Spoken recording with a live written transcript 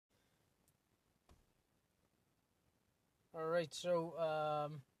All right, so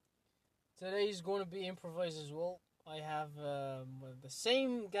today's going to be improvised as well. I have the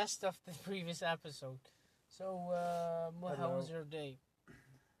same guest of the previous episode. So, how was your day?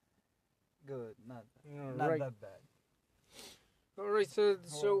 Good, not All right. that bad. All right,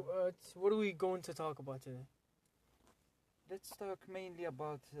 what are we going to talk about today? Let's talk mainly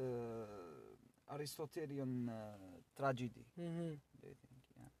about Aristotelian tragedy. Mm-hmm. Do you think?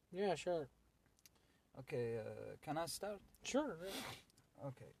 Yeah. Yeah, sure. Okay. Can I start? Sure. Yeah.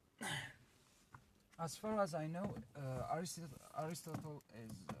 Okay. As far as I know, Aristotle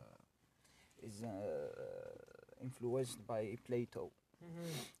is influenced by Plato.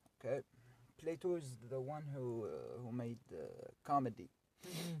 Mm-hmm. Okay. Plato is the one who made comedy.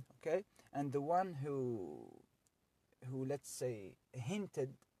 Mm-hmm. Okay, and the one who let's say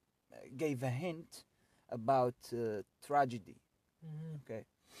gave a hint about tragedy. Mm-hmm. Okay,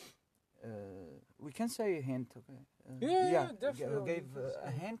 we can say a hint. Okay, Yeah, definitely. Gave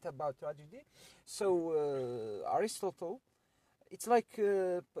a hint about tragedy. So Aristotle, it's like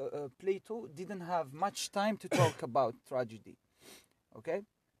Plato didn't have much time to talk about tragedy. Okay.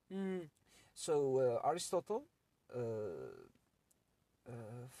 Mm-hmm. So Aristotle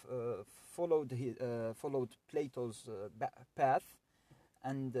followed Plato's path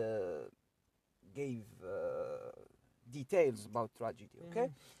and gave details about tragedy. Okay,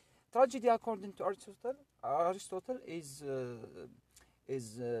 tragedy according to Aristotle is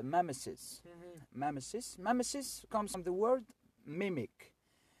mimesis. Mimesis comes from the word mimic.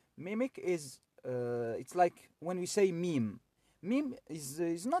 Mimic is it's like when we say meme. Meme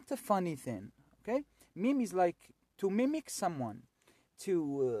is not a funny thing, okay? Meme is like to mimic someone,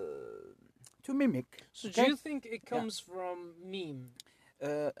 to mimic. So okay? do you think it comes from meme?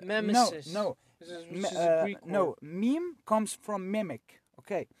 Mimesis. No. Which is a Greek word. No, meme comes from mimic,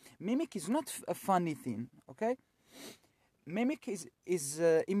 okay? Mimic is not a funny thing, okay? Mimic is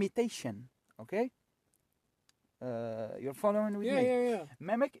imitation, okay? You're following with me? Yeah.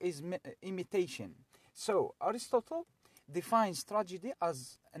 Mimic is imitation. So Aristotle defines tragedy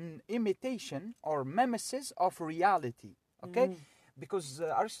as an imitation or mimesis of reality, okay? Because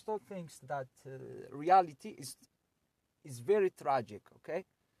Aristotle thinks that reality is very tragic, okay?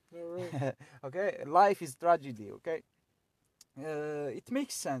 Right. Okay, life is tragedy, okay? It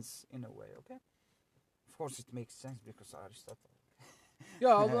makes sense in a way, okay? Of course, it makes sense because Aristotle.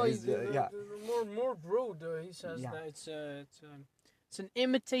 Yeah, although yeah. more broad, he says that it's an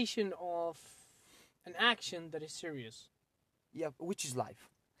imitation of an action that is serious. Yeah, which is life.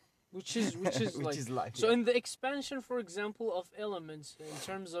 Which is life. So in the expansion, for example, of elements in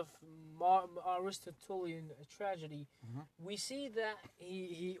terms of Aristotelian tragedy, we see that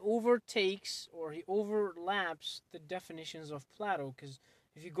he overtakes or he overlaps the definitions of Plato. Because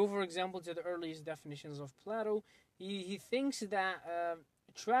if you go, for example, to the earliest definitions of Plato, he thinks that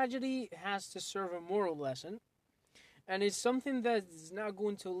tragedy has to serve a moral lesson, and it's something that is not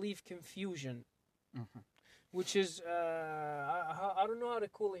going to leave confusion. Which is, I don't know how to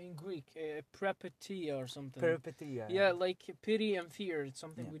call it in Greek, peripeteia or something. Peripeteia. Yeah, like pity and fear. It's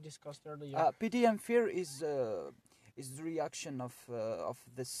something we discussed earlier. Pity and fear is the reaction of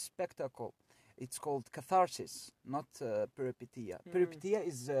the spectacle. It's called catharsis, not peripeteia. Peripeteia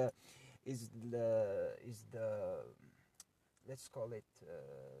is the let's call it.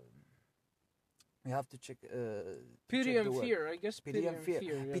 We have to check. Pity and fear, I guess. Pity and fear.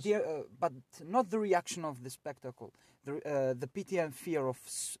 Yes. Pity, but not the reaction of the spectacle. The pity and fear of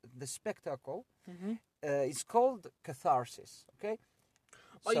the spectacle is called catharsis. Okay.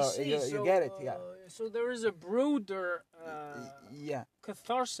 I see. You get it, yeah. So there is a broader yeah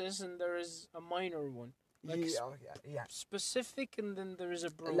catharsis, and there is a minor one. Like yeah. Specific, and then there is a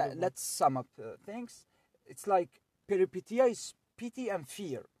broader one. Let's sum up things. It's like peripeteia is pity and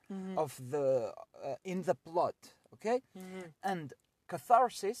fear. Of the in the plot, okay, and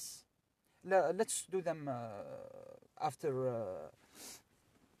catharsis. Let's do them after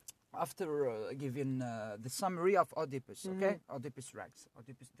giving the summary of Oedipus, okay? Oedipus Rex,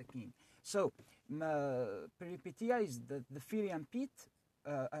 Oedipus the king. So peripeteia is the fear and pity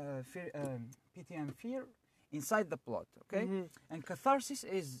and fear inside the plot, okay, and catharsis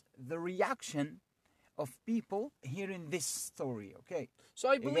is the reaction of people hearing this story, okay? So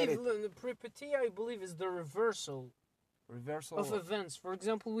I believe the peripeteia, I believe, is the reversal of what? events. For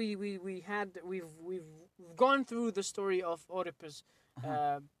example, we've gone through the story of Oedipus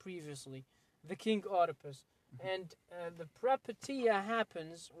previously, the king Oedipus, and the peripeteia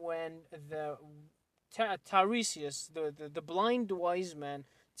happens when the Tiresias, the blind wise man,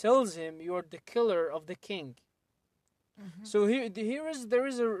 tells him, "You're the killer of the king." So there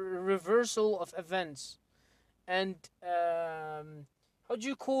is a reversal of events, and how do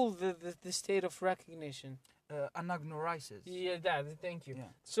you call the state of recognition? Anagnorisis. Yeah, that. Thank you. Yeah.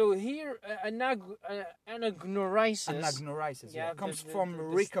 So here, anagnorisis. Anagnorisis. Yeah, comes the from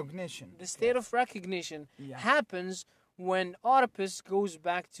recognition. The state of recognition Yeah. happens when Oedipus goes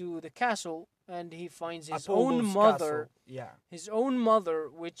back to the castle and he finds his Apollo's own mother. castle. Yeah. His own mother,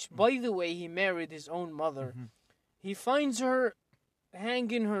 which, by the way, he married his own mother. Mm-hmm. He finds her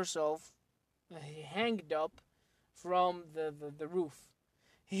hanging herself, hanged up from the roof.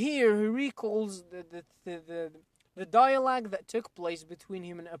 Here he recalls the dialogue that took place between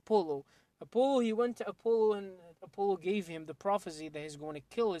him and Apollo. He went to Apollo, and Apollo gave him the prophecy that he's going to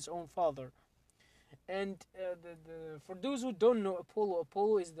kill his own father. And for those who don't know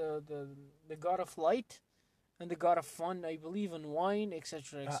Apollo is the god of light and the god of fun. I believe in wine,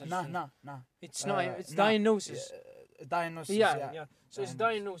 etc., etc. No. It's not. It's Dionysus. Dionysus. Yeah. So it's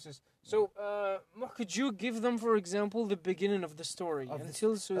Dionysus. So, could you give them, for example, the beginning of the story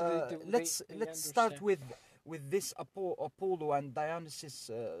let's start with this Apollo and Dionysus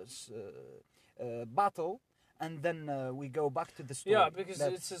battle, and then we go back to the story. Yeah, because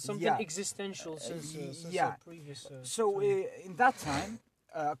it's something existential since the previous. In that time,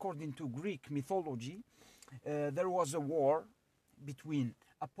 according to Greek mythology, there was a war between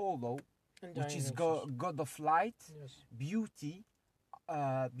Apollo, which is god of light, yes. beauty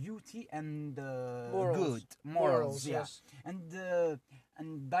and Morals. morals, yeah. Yes.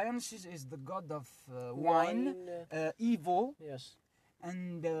 And Dionysus is the god of wine, evil, yes,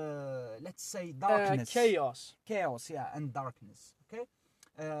 and let's say darkness, chaos, yeah, and darkness. Okay,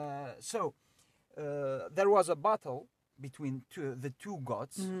 so there was a battle between the two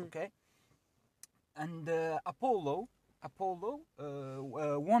gods. Mm-hmm. Okay, and Apollo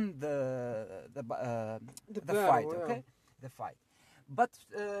won the battle, fight. yeah. Okay, the fight. But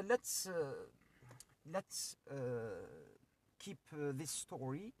let's keep this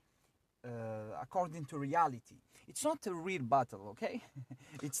story according to reality. It's not a real battle, okay?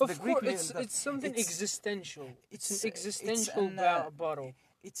 It's of course, it's something existential. It's an existential battle.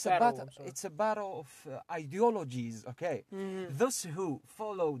 It's a battle of ideologies, okay? Mm-hmm. Those who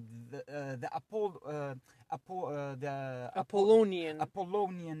followed the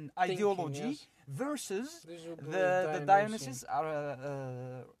Apollonian ideology, yes. versus the Dionysus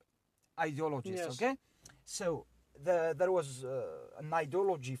ideologies, yes. okay? So there was an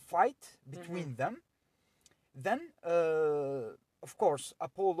ideology fight between them. Then, of course,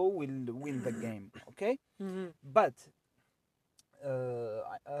 Apollo will win the game, okay? Mm-hmm. But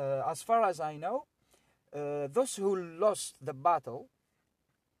as far as I know, those who lost the battle,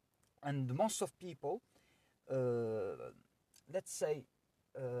 and most of people, let's say,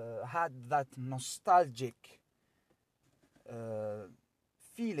 had that nostalgic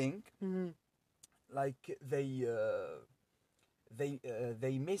feeling, Mm-hmm. like they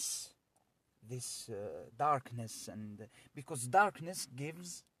miss this darkness, and because darkness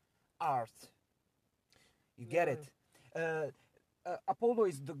gives art. You get it? Apollo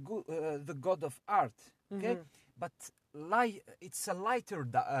is the god of art, okay? Mm-hmm. But it's a lighter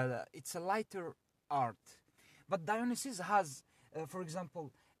art. But Dionysus has, for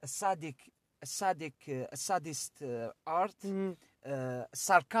example, a sadist art, Mm-hmm.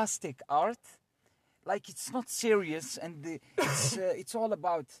 sarcastic art. Like it's not serious, and it's all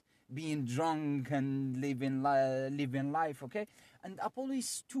about being drunk and living life, okay? And Apollo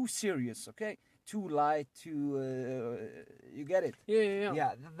is too serious, okay? Too light, too you get it? Yeah.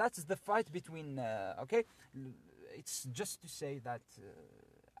 Yeah, that's the fight between okay? It's just to say that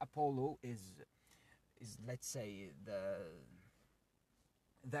Apollo is let's say the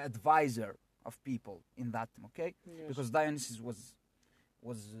advisor of people in that, okay? Yes. Because Dionysus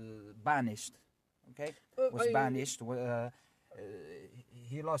was banished, okay? Banished.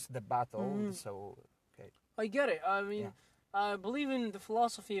 He lost the battle, Mm-hmm. so okay. I get it. I mean, I believe in the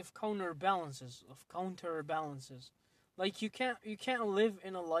philosophy of counterbalances. Like you can't live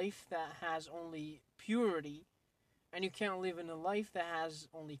in a life that has only purity, and you can't live in a life that has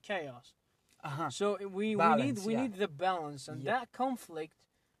only chaos. So we need the balance, and that conflict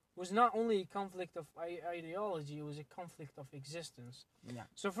was not only a conflict of ideology; it was a conflict of existence. Yeah.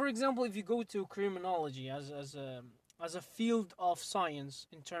 So, for example, if you go to criminology as a field of science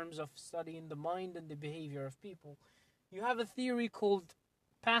in terms of studying the mind and the behavior of people, you have a theory called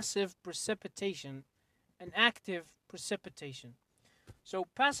passive precipitation and active precipitation. So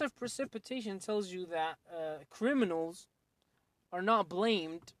passive precipitation tells you that criminals are not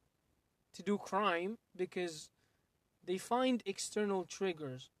blamed to do crime because they find external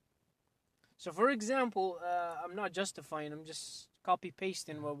triggers. So for example, I'm not justifying, I'm just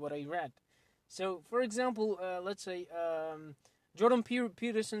copy-pasting what I read. So, for example, let's say Jordan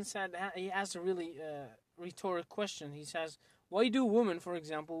Peterson said he asked a really rhetoric question. He says, "Why do women, for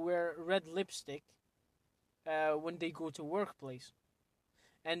example, wear red lipstick when they go to workplace?"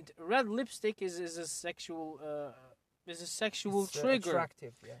 And red lipstick is a sexual It's trigger.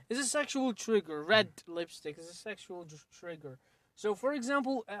 attractive, yeah. It's a sexual trigger. Red lipstick is a sexual trigger. So, for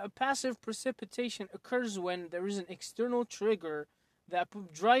example, passive precipitation occurs when there is an external trigger that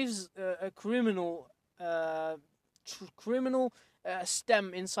drives a criminal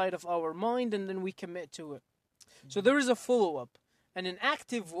stem inside of our mind, and then we commit to it. So there is a follow-up, and an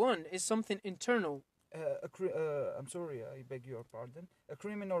active one is something internal. I'm sorry, I beg your pardon. A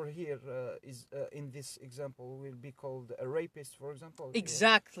criminal here is in this example will be called a rapist, for example.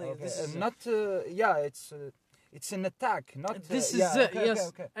 Exactly. Okay. This is not. It's an attack. Not. this is yeah, it. okay, Yes.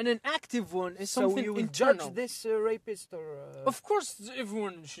 Okay. And an active one is So something you will internal. judge this rapist or. Of course,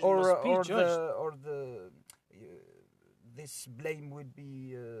 everyone must be judged. This blame would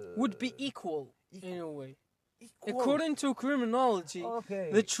be. Would be equal in a way. Equal. According to criminology, Okay.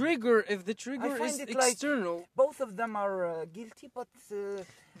 the trigger, if the trigger find is it like external, both of them are guilty, but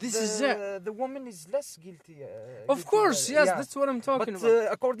this is it. the woman is less guilty. Of course, yes, yeah. that's what I'm talking But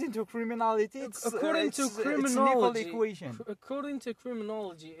about. according to criminology, it's According to it's an criminology, equal equation. According to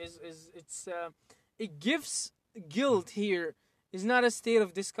criminology, it gives guilt here is not a state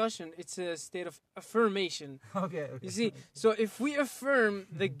of discussion; it's a state of affirmation. Okay. You see, so if we affirm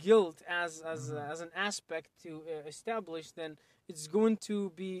the guilt as an aspect to establish, then it's going to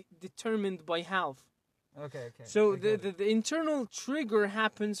be determined by health. Okay. So the internal trigger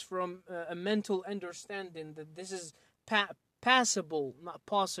happens from a mental understanding that this is passable, not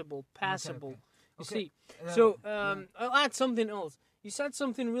possible, passable. You see, so I'll add something else. You said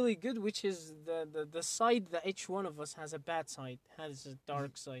something really good, which is the side that each one of us has a bad side, has a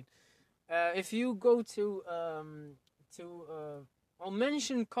dark side. If you go to I'll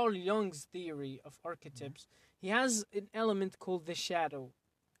mention Carl Jung's theory of archetypes. He has an element called the shadow.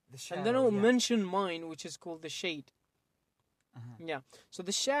 And then I'll mention mine, which is called the shade. Yeah. So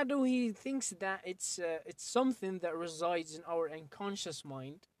the shadow, he thinks that it's something that resides in our unconscious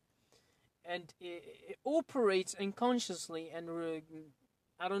mind, and it operates unconsciously, and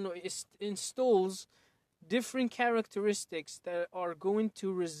it installs different characteristics that are going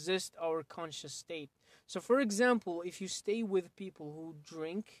to resist our conscious state. So, for example, if you stay with people who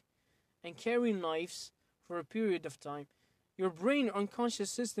drink and carry knives for a period of time, your brain unconscious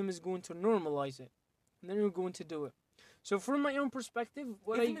system is going to normalize it, and then you're going to do it. So from my own perspective,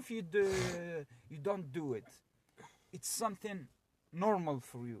 even if you don't do it, it's something normal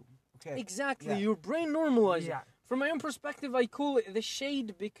for you. Okay. Exactly, Yeah. your brain normalizes. Yeah. From my own perspective, I call it the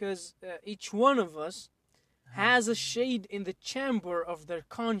shade because each one of us has a shade in the chamber of their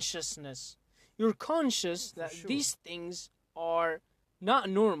consciousness. You're conscious that these things are not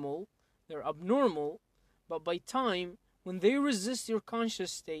normal, they're abnormal, but by time, when they resist your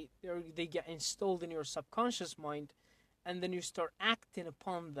conscious state, they get installed in your subconscious mind, and then you start acting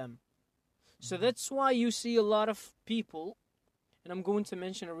upon them. So that's why you see a lot of people, and I'm going to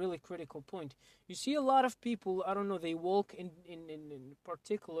mention a really critical point. You see a lot of people, I don't know, they walk in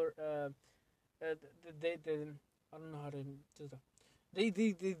particular, I don't know how to do that.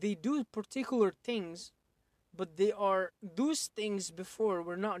 They do particular things, but those things before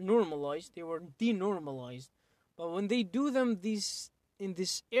were not normalized, they were denormalized. But when they do them in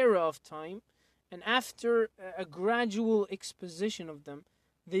this era of time, and after a gradual exposition of them,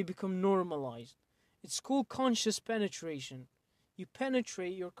 they become normalized. It's called conscious penetration. You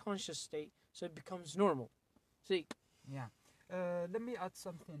penetrate your conscious state, so it becomes normal. See? Yeah. Let me add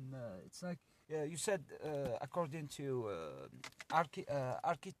something. It's like you said, according to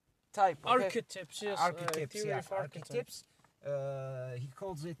archetype. Okay? Archetypes, yes. Archetypes, Theory yeah. of archetypes. He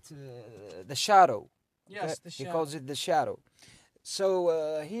calls it the shadow. Yes, the shadow. He calls it the shadow.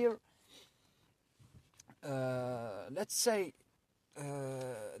 So here, let's say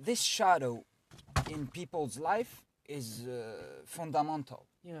this shadow in people's life is fundamental.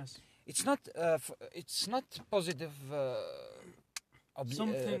 Yes. It's not positive.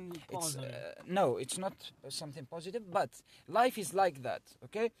 Something positive. No, it's not something positive. But life is like that.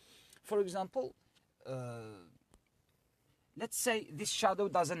 Okay. For example, let's say this shadow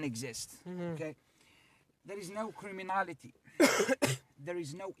doesn't exist. Mm-hmm. Okay. There is no criminality. There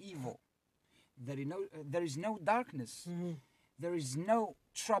is no evil. There is no darkness. Mm-hmm. There is no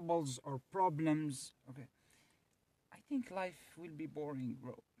troubles or problems. Okay. I think life will be boring,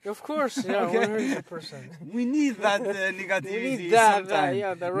 bro. Of course, yeah, Okay. 100%. We need that negativity We need that, sometimes.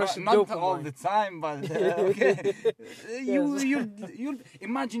 yeah, the rush of Not dopamine. all the time, but okay. Yes. You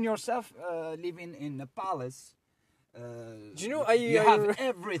imagine yourself living in a palace. Do you know, You I have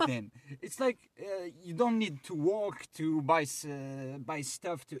everything. It's like you don't need to walk to buy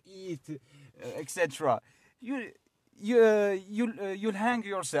stuff to eat, etc. You'll hang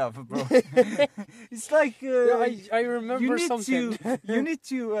yourself, bro. It's like yeah, I remember you need something. you need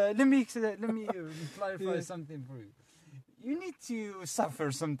to let me clarify something for you. You need to suffer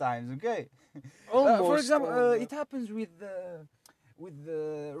sometimes, okay? Almost. For example, it happens with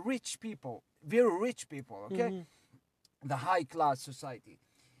rich people, very rich people, okay? The high class society,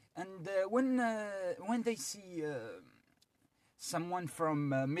 and when they see someone from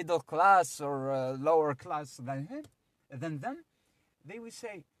middle class or lower class than them, they will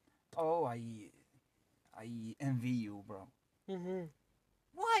say, "Oh, I envy you, bro."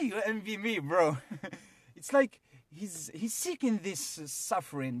 Why you envy me, bro? It's like he's seeking this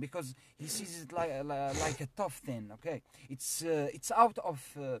suffering because he sees it like a tough thing. Okay, it's out of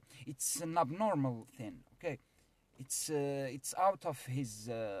it's an abnormal thing. Okay, it's out of his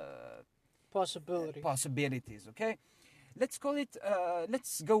possibilities. Okay, let's call it.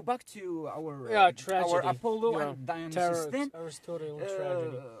 Let's go back to our tragedy. our Apollo and Dionysus thing. Aristotelian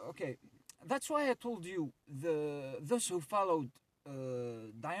tragedy. Okay, that's why I told you those who followed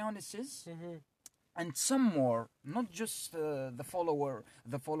Dionysus. And some more, not just the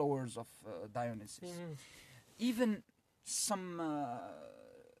followers of Dionysus. Even some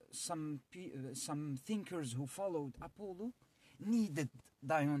thinkers who followed Apollo needed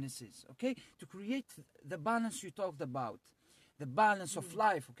Dionysus, okay, to create the balance you talked about, the balance of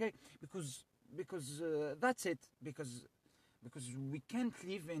life, okay, because that's it, because we can't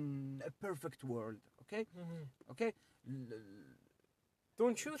live in a perfect world, okay, okay.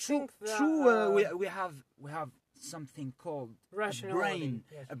 Don't you think that we have something called rationality,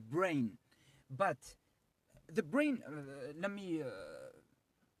 a brain, but the brain.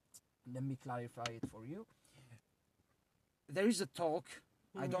 Let me clarify it for you. There is a talk.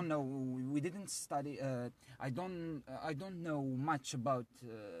 I don't know. We didn't study. I don't know much about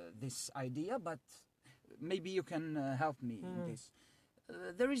this idea, but maybe you can help me in this.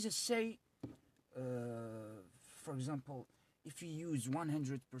 There is a say. For example, if you use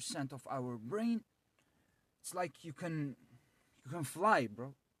 100% of our brain, it's like you can fly,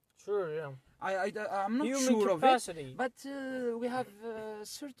 bro. Sure, yeah. I'm not Human sure capacity. of it, but we have a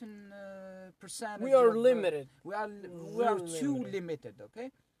certain percentage. We are limited. We are too limited,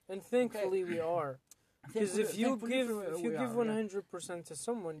 okay? And thankfully we are. Because if you give 100% to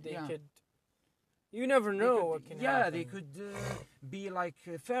someone, they could. You never know what can happen. Yeah, they could be like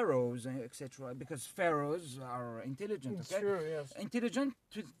pharaohs, etc. Because pharaohs are intelligent, okay? Sure, yes. Intelligent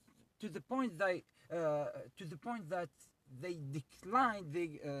to the point that they declined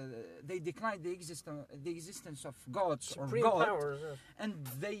the existence of gods Supreme or God, powers, yes. and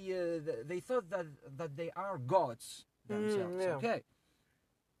they thought that they are gods themselves. Yeah. Okay,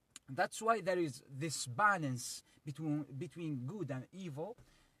 that's why there is this balance between good and evil,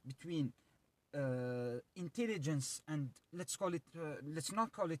 between intelligence and let's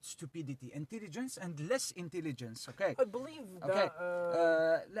not call it stupidity, intelligence and less intelligence. Okay, I believe that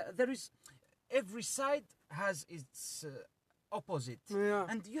there is every side has its opposite,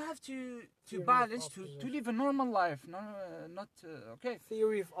 and you have to balance to live a normal life, not okay.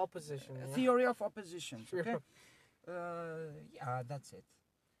 Theory of opposition. Theory of opposition. Okay, yeah, that's it.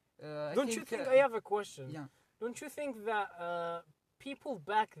 Don't you think? I have a question. Yeah. Don't you think that people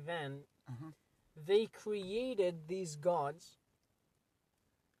back then they created these gods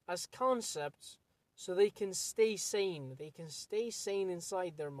as concepts so they can stay sane? They can stay sane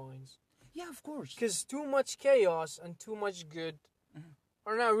inside their minds. Yeah, of course. Because too much chaos and too much good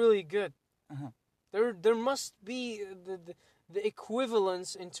are not really good. There must be the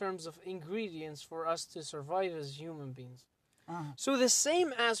equivalence in terms of ingredients for us to survive as human beings. So the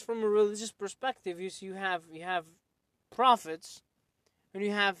same as from a religious perspective, you have prophets, and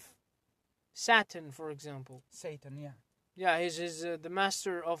you have Satan, for example. Satan, yeah. Yeah, he's the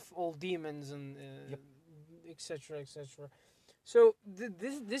master of all demons and etc. etc. So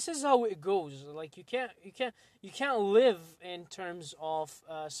this is how it goes. Like you can't live in terms of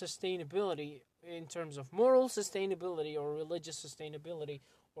sustainability, in terms of moral sustainability or religious sustainability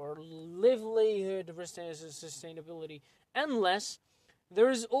or livelihood sustainability, unless there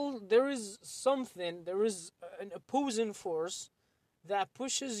is an opposing force that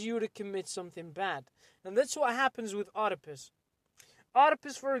pushes you to commit something bad, and that's what happens with Oedipus.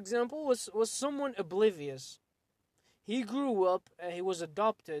 Oedipus, for example, was someone oblivious. he grew up. He was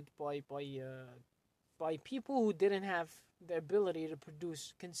adopted by people who didn't have the ability to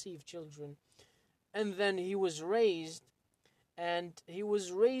conceive children, and then he was raised. And he was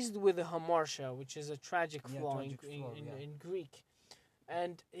raised with a hamartia, which is a tragic flaw in Greek.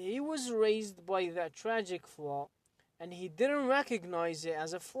 And he was raised by that tragic flaw, and he didn't recognize it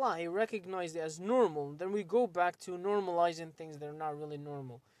as a flaw. He recognized it as normal. Then we go back to normalizing things that are not really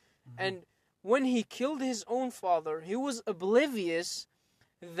normal. And when he killed his own father, he was oblivious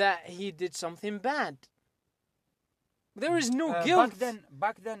that he did something bad. There is no guilt.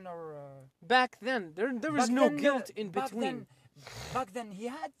 Back then, there is no guilt in between. Back then, he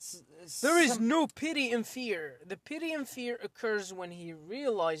had. There is no pity and fear. The pity and fear occurs when he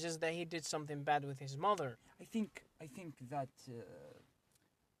realizes that he did something bad with his mother. I think that.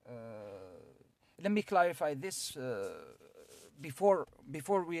 Let me clarify this before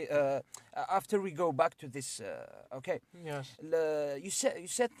we after we go back to this. Okay. Yes. You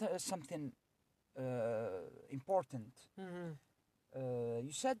said something important.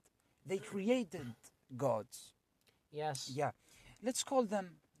 You said they created gods. Yes. Yeah. Let's call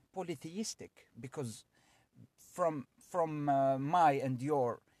them polytheistic, because from my and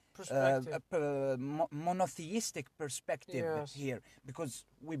your monotheistic perspective here, because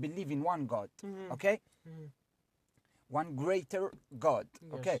we believe in one God, okay? One greater God,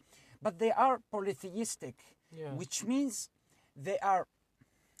 okay? But they are polytheistic, which means they are,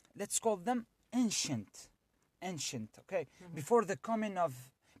 let's call them ancient, okay? Before the coming of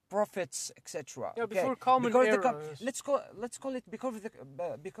prophets, etc. Yeah, before common era. Let's call it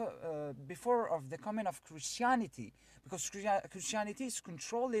before of the coming of Christianity, because Christianity is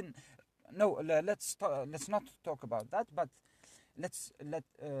controlling. No, let's not talk about that, but let's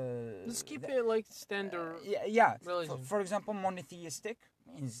keep it like standard. Religion. For example, monotheistic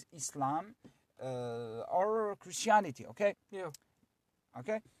is Islam or Christianity. Okay. Yeah.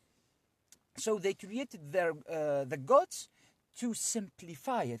 Okay. So they created their the gods to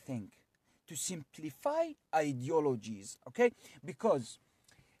simplify, I think, to simplify ideologies, okay? Because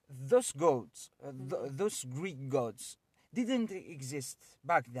those gods, those Greek gods, didn't exist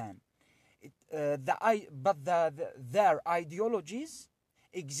back then. Their ideologies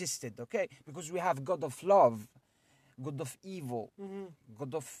existed, okay? Because we have God of love, God of evil,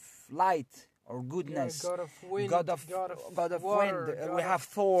 God of light or goodness, God of wind, God of water, wind. God We of have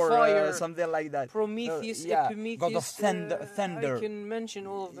Thor, fire, Prometheus, like that. Prometheus, Epimetheus, God of thunder. I can mention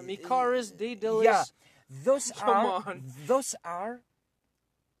all of them. Icarus, Daedalus. Yeah, those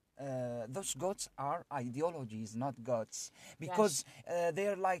gods are ideologies, not gods, because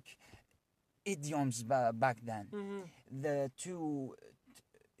they're like idioms back then. They're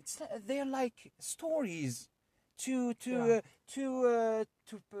like stories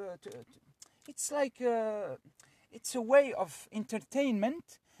it's like it's a way of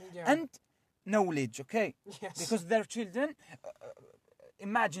entertainment and knowledge, okay? Yes. Because they're children.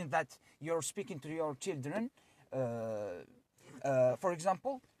 Imagine that you're speaking to your children. For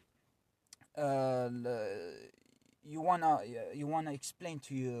example, you wanna explain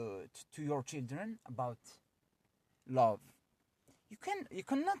to your children about love. You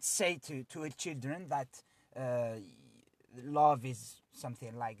cannot say to a children that love is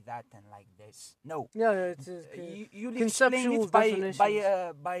something like that and like this. No. Yeah, it's you conceptual explain it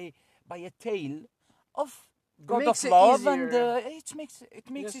by a tale of God of love, and it makes it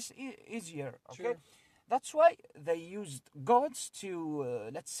easier. Okay, True. That's why they used gods to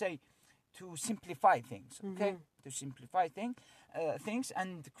let's say to simplify things. Okay, to simplify things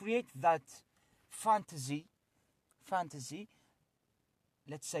and create that fantasy.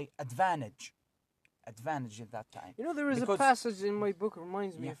 Let's say advantage at that time. You know, there is a passage in my book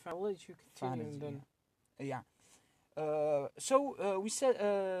reminds me of. I'll let you continue and then. Yeah. So we said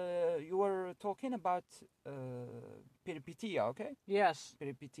you were talking about peripetia, okay? Yes.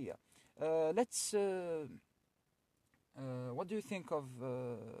 Peripetia. Let's. What do you think of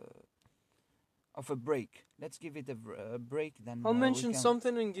a break? Let's give it a break. Then I'll mention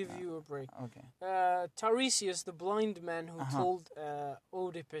something and give you a break. Okay. Tiresias, the blind man who told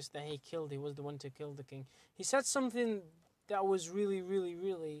Oedipus that he was the one to kill the king. He said something that was really, really,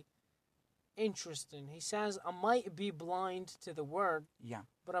 really interesting. He says, "I might be blind to the word,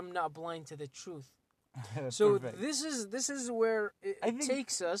 but I'm not blind to the truth." So this is where it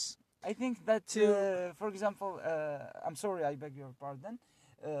takes us. I think that, for example, I'm sorry, I beg your pardon.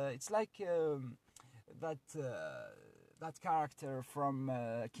 It's like that character from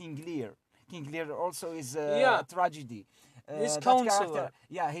King Lear. King Lear also is a tragedy. His counselor.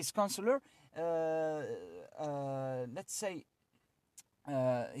 His counselor. Let's say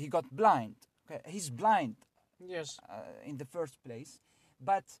he got blind. Okay, he's blind. Yes. in the first place,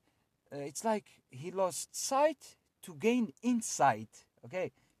 but it's like he lost sight to gain insight.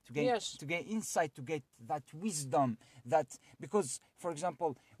 Okay, Yes. to gain insight, to get that wisdom. That because, for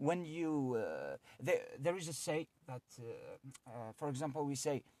example, when you there is a say that, for example, we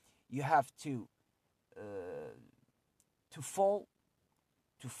say you have to fall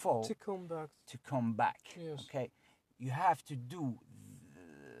To come back. to come back. Yes. Okay, you have to do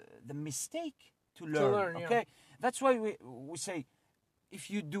the mistake to learn. learn, yeah. Okay, that's why we say if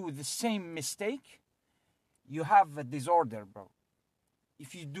you do the same mistake, you have a disorder, bro.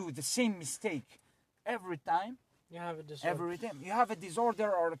 If you do the same mistake every time, You have a disorder. you have a disorder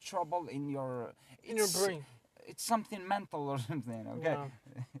or a trouble in your brain. It's something mental or something. Okay,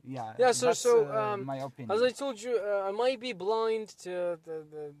 Yeah. yeah. So that's, my opinion. as I told you, I might be blind to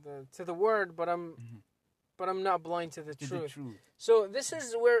the word, but I'm not blind to the To truth. the truth. So this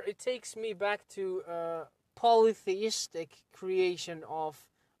is where it takes me back to polytheistic creation of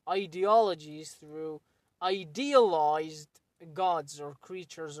ideologies through idealized gods or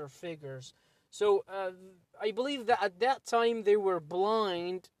creatures or figures. So I believe that at that time they were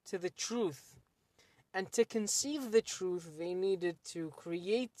blind to the truth. And to conceive the truth, they needed to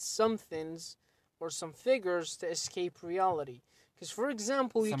create some things or some figures to escape reality. Because, for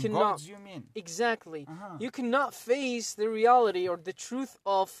example, you Some cannot... gods, you mean? Exactly. Uh-huh. You cannot face the reality or the truth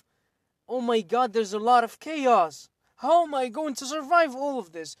of, oh my God, there's a lot of chaos. How am I going to survive all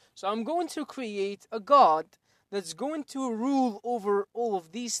of this? So I'm going to create a God that's going to rule over all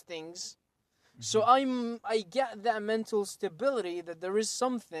of these things. So I get that mental stability that there is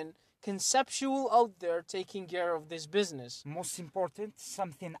something conceptual out there taking care of this business. Most important,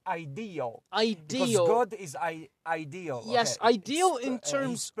 something ideal. Ideal. Because God is ideal. Yes, okay? ideal It's in he's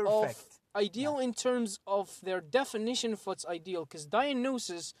terms perfect. of ideal in terms of their definition of what's ideal. Because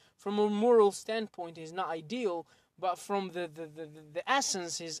Dionysus, from a moral standpoint, is not ideal, but from the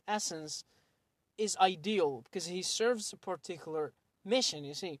essence, his essence is ideal because he serves a particular mission.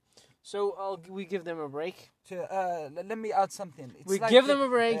 You see. So we give them a break. Let me add something. It's We like, give them a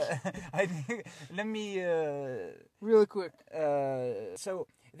break. Let me Really quick. so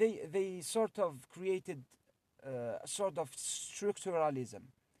they sort of created a sort of structuralism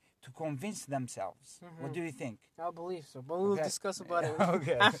to convince themselves. What do you think? I believe so, but we'll Okay. discuss about it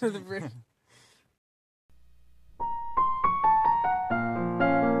Okay. after the break.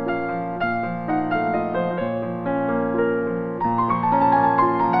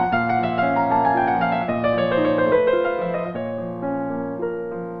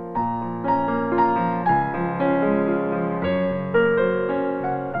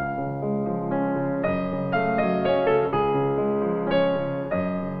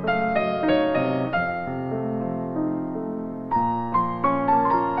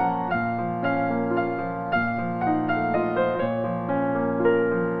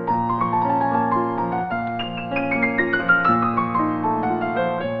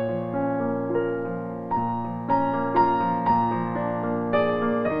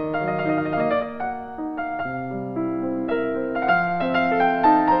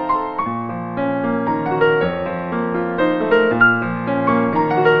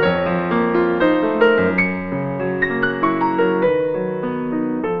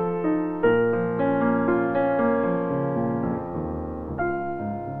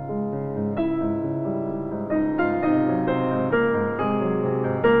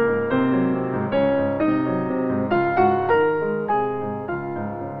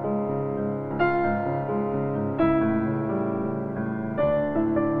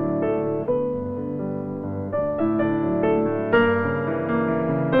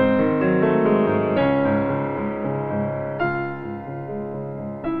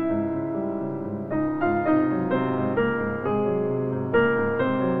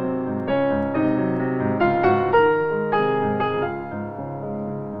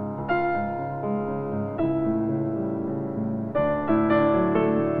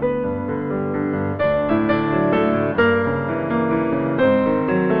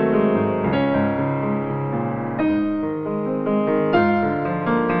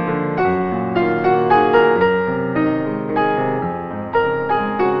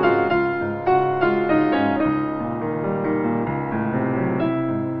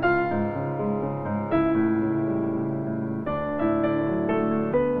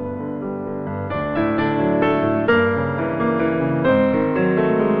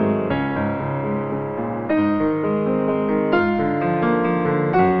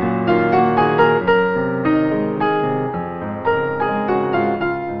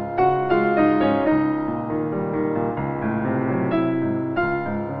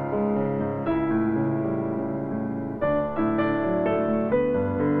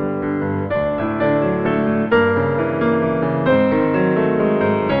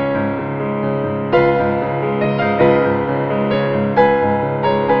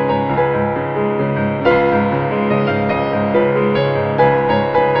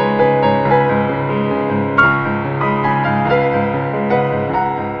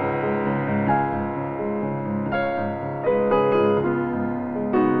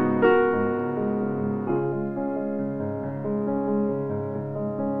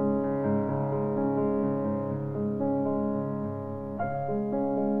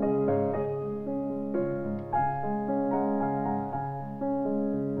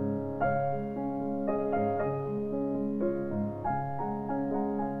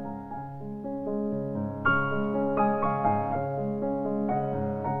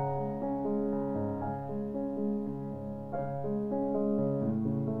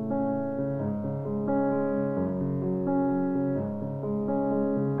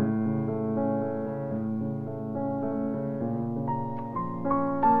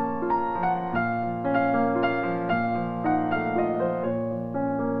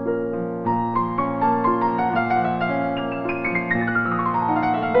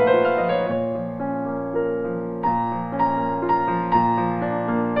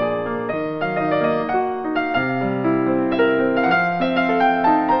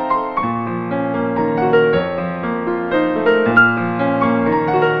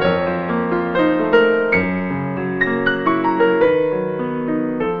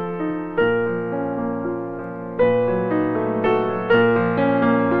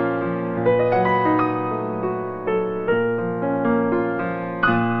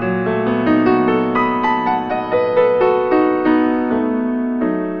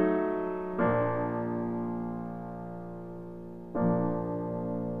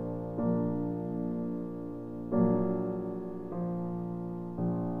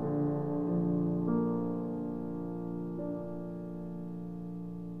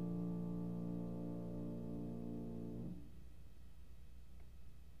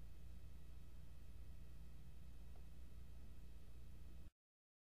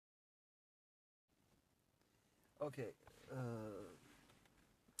 Okay.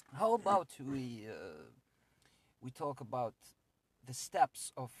 How about we talk about the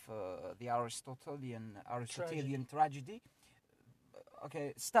steps of the Aristotelian tragedy?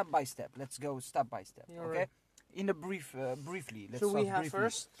 Okay, step by step. Let's go step by step. All okay, right. in a briefly. Let's So we talk have briefly.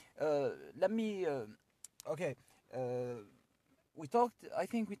 first. Let me. Okay. We talked. I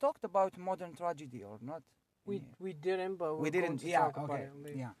think we talked about modern tragedy, or not? We didn't, but We we're going didn't. to Yeah. talk about Okay. it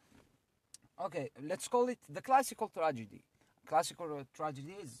later. Yeah. Okay. Let's call it the classical tragedy. Classical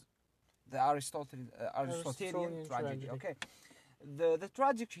tragedy is the Aristotelian Aristotelian tragedy. tragedy. Okay. The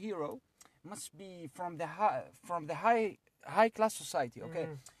tragic hero must be from the high class society. Okay.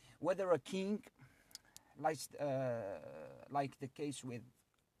 Mhm. Whether a king, like the case with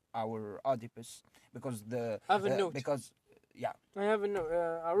our Oedipus, because I have a note. because yeah. I have a note.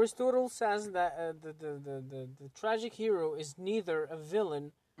 Aristotle says that the tragic hero is neither a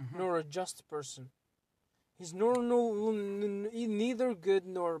villain nor a just person. He's neither good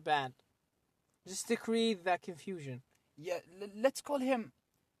nor bad. Just to create that confusion. Yeah, let's call him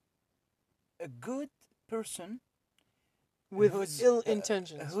a good person With who's, ill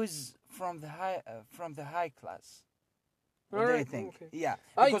intentions. who's from the high class. What All do you right, think? okay. Yeah,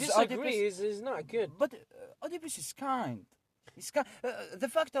 I because disagree. He's not good. But Oedipus is kind. He's kind. The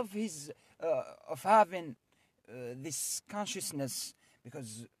fact of his of having this consciousness,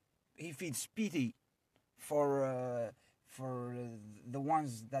 because he feels pity for the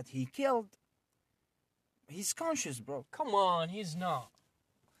ones that he killed. He's conscious, bro. Come on, he's not.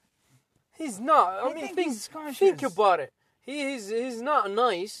 He's not. I mean, think he's conscious. think about it. He's not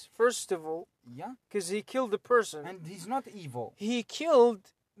nice, first of all, Yeah, because he killed a person. and he's not evil. He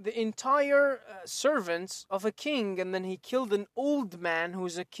killed the entire servants of a king, and then he killed an old man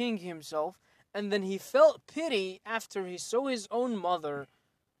who's a king himself, and then he felt pity after he saw his own mother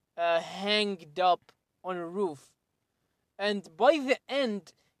hanged up on a roof. And by the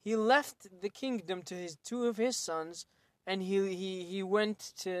end, he left the kingdom to two of his sons, and he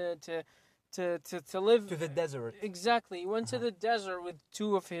went to live To the desert. Exactly, he went to the desert with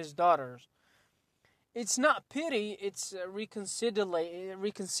two of his daughters. It's not pity; it's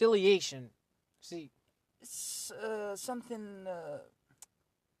reconciliation. See, It's something.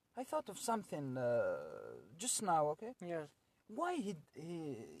 I thought of something just now. Okay, yes. why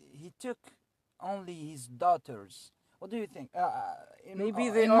he took only his daughters? What do you think? Maybe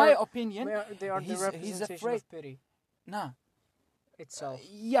in my opinion, they are the he's representation afraid. of pity Nah. itself.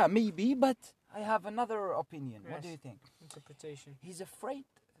 Yeah, maybe, but I have another opinion. What Yes. do you think? Interpretation. He's afraid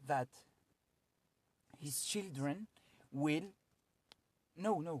that his children will.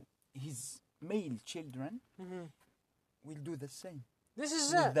 No, his male children will do the same This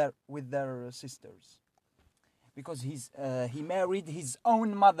is with it. their sisters, because he married his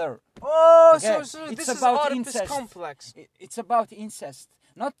own mother. Oh, Okay, so it's this is about Oedipus incest. Complex. It's about incest,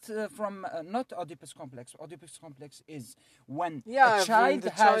 not not Oedipus Complex. Oedipus Complex is when Yeah, a child the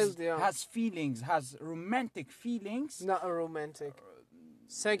has child, yeah. has feelings, has romantic feelings, Not a romantic.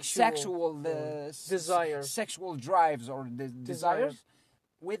 sexual desire. sexual drives or desires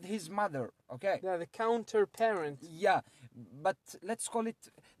with his mother. Okay. Yeah, the counter parent. Yeah, but let's call it.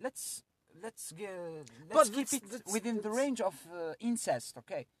 Let's But keep it within the range of incest.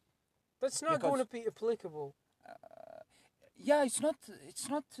 Okay. That's not Because- going to be applicable. Yeah, it's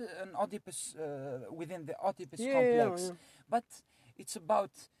not an Oedipus within the Oedipus Yeah, complex, yeah. but it's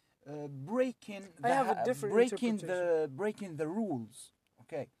about breaking I have a different breaking the rules.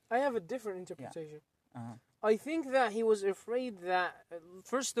 Okay. I have a different interpretation. Uh-huh. I think that he was afraid that,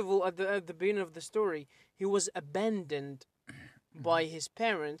 first of all, at the beginning of the story, he was abandoned by his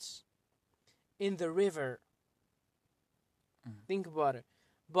parents in the river. Think about it.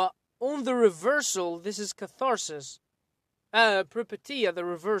 But on the reversal, this is catharsis. Peripetia, the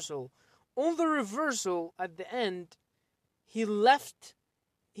reversal. On the reversal, at the end, he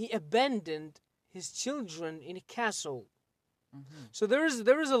abandoned his children in a castle. So there is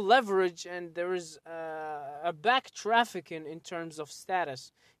a leverage, and there is a back trafficking in terms of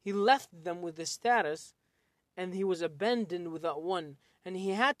status. He left them with the status, and he was abandoned without one. And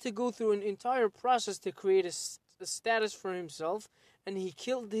he had to go through an entire process to create a status for himself, and he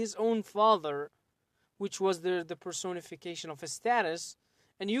killed his own father, which was the personification of a status.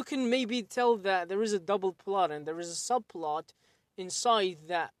 And you can maybe tell that there is a double plot, and there is a subplot inside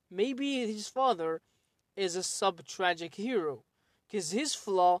that maybe his father is a sub-tragic hero, because his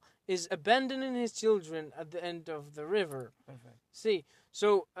flaw is abandoning his children at the end of the river. Perfect. See,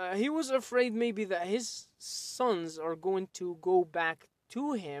 so he was afraid maybe that his sons are going to go back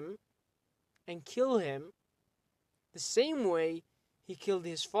to him and kill him the same way he killed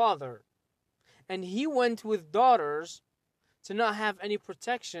his father. and he went with daughters to not have any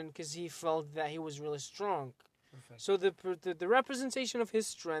protection because he felt that he was really strong. Perfect. So the representation of his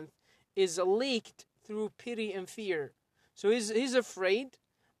strength is leaked through pity and fear. So he's afraid,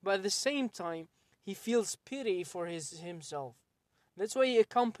 but at the same time he feels pity for himself. That's why he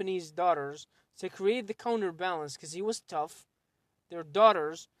accompanies daughters to create the counterbalance, because he was tough. Their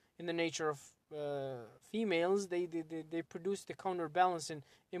daughters, in the nature of females, they produce the counterbalance in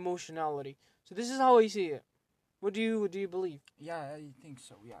emotionality. So this is how I see it. What do you believe? Yeah, I think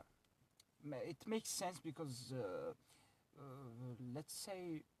so. Yeah, it makes sense because let's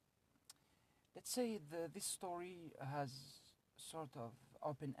say this story has sort of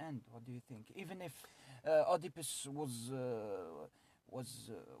open end. What do you think? Even if Oedipus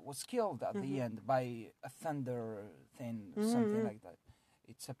was killed at the end by a thunder thing, something like that.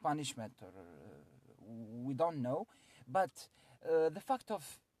 It's a punishment, or we don't know. But the fact of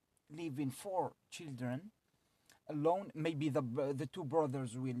leaving 4 children alone, maybe the 2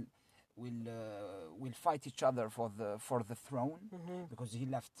 brothers will fight each other for the throne, because he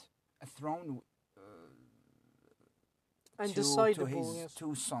left a throne to his yes.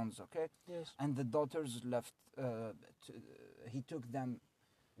 2 sons, okay? Yes. And the daughters left. He took them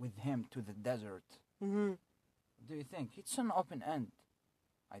with him to the desert. Mm-hmm. Do you think it's an open end?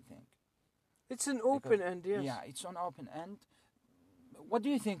 I think it's an open end. Yes. Yeah, it's an open end. What do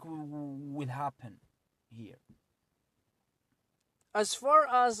you think will happen here? As far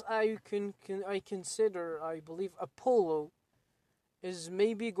as I consider, I believe Apollo is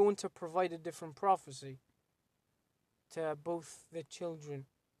maybe going to provide a different prophecy to both the children,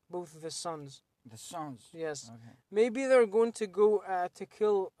 both the sons. The sons. Yes. Okay. Maybe they're going to go to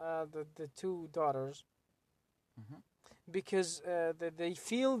kill the 2 daughters, because they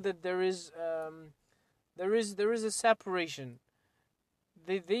feel that there is a separation.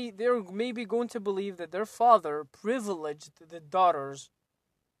 They're maybe going to believe that their father privileged the daughters,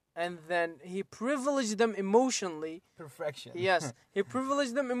 and then he privileged them emotionally. Perfection. Yes, he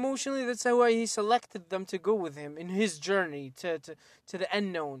privileged them emotionally. That's why he selected them to go with him in his journey to the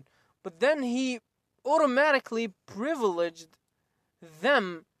unknown. But then he automatically privileged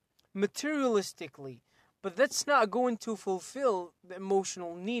them materialistically. But that's not going to fulfill the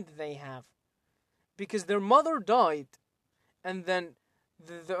emotional need they have, because their mother died, and then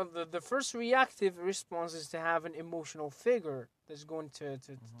the first reactive response is to have an emotional figure that's going to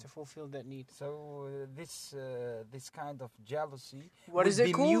fulfill that need. So this kind of jealousy What will is it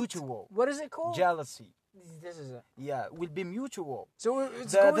be called? mutual. What is it called? Jealousy. This is it. Yeah, will be mutual. So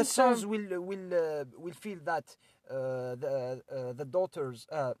it's The sons will feel that the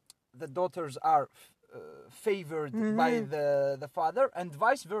daughters are favored by the father, and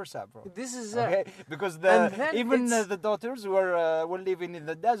vice versa, bro. This is okay, because the daughters were living in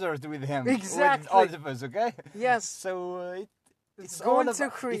the desert with him, exactly, with Oedipus. Okay. Yes. So it's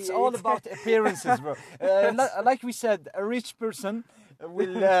all about appearances, bro. Like we said, a rich person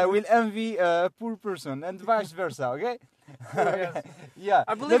will envy a poor person, and vice versa. Okay. Yes.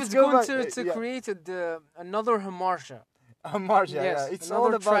 Yeah. I believe it's going to create another Hamartia. Hamartia, yes, yeah. It's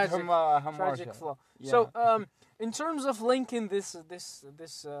all about Hamartia. Tragic flaw. Yeah. So, in terms of linking this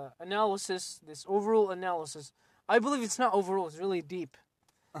analysis, this overall analysis, I believe it's not overall. It's really deep.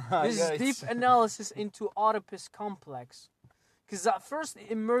 This is deep analysis into Oedipus Complex, because at first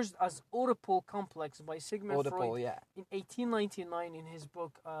it emerged as Oedipal Complex by Sigmund Freud in 1899 in his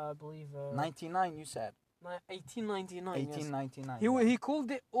book, I believe. 99, you said. 1899. 1899. Yes. He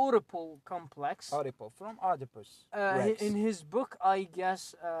called it Oedipal Complex. Oedipal, from Oedipus. In his book, I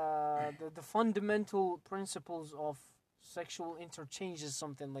guess, the fundamental principles of sexual interchanges,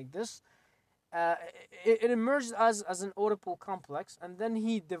 something like this. It emerged as an Oedipal complex, and then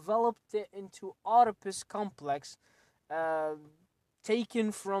he developed it into Oedipus Complex,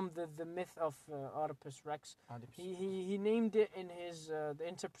 taken from the myth of Oedipus Rex. He named it in his the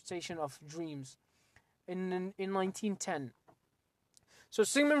interpretation of dreams. In 1910. So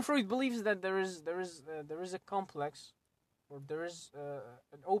Sigmund Freud believes that there is a complex, or there is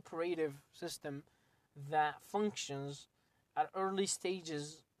an operative system that functions at early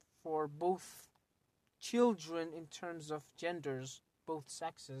stages for both children in terms of genders, both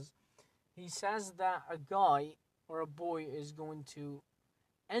sexes. He says that a guy or a boy is going to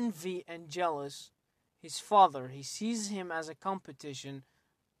envy and jealous his father. He sees him as a competition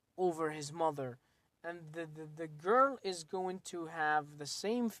over his mother. And the girl is going to have the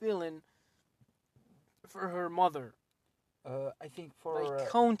same feeling for her mother. I think for... Like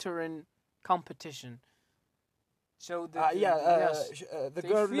countering competition. So the they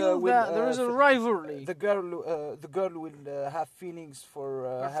girl feel will that there is a rivalry. the girl will have feelings for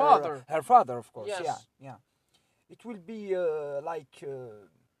Her father. her father, of course. Yes. Yeah. It will be like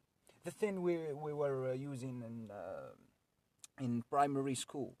the thing we were using in primary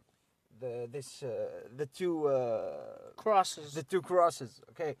school. The Crosses. two crosses.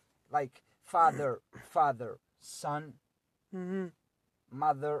 Okay, like father, son, Mm-hmm.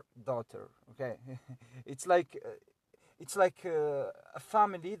 mother, daughter. Okay, it's like a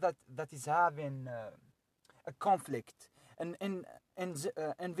family that is having a conflict, an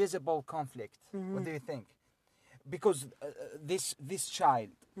invisible conflict. Mm-hmm. What do you think? Because this child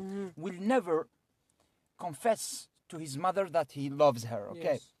Mm-hmm. will never confess to his mother that he loves her.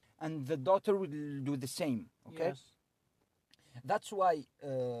 Okay, Yes. and the daughter will do the same. Okay, Yes. that's why.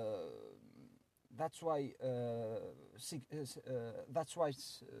 That's why. That's why.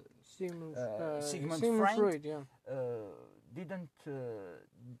 Sigmund Freud Yeah. didn't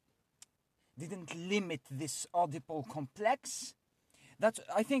didn't limit this Oedipal complex.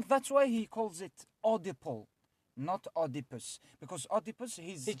 I think that's why he calls it Oedipal, not Oedipus, because Oedipus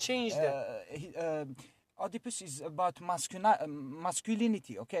He changed it. Oedipus is about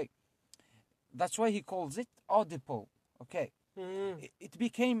masculinity. Okay, that's why he calls it Oedipal. Okay, Mm-hmm. it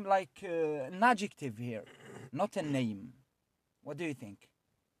became like an adjective here, not a name. What do you think?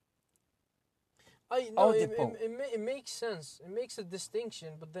 It makes sense. It makes a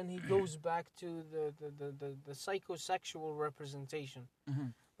distinction, but then he goes back to the psychosexual representation. Mm-hmm.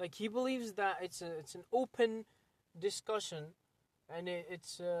 Like he believes that it's an open discussion, and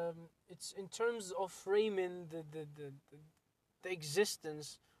it's in terms of framing the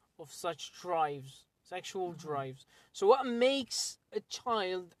existence of such drives, sexual drives. So what makes a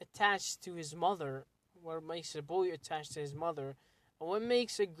child attached to his mother, what makes a boy attached to his mother, and what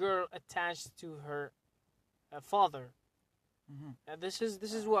makes a girl attached to her father? Mm-hmm. This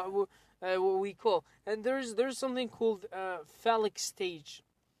is what we call, and there's something called phallic stage.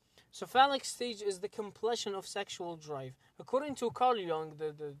 So phallic stage is the completion of sexual drive. According to Carl Jung,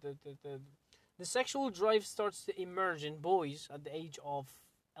 the sexual drive starts to emerge in boys at the age of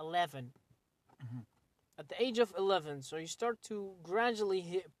 11. Mm-hmm. At the age of 11, so you start to gradually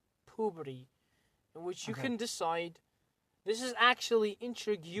hit puberty, in which you can decide, this is actually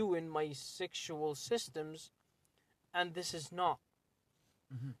intriguing my sexual systems, and this is not.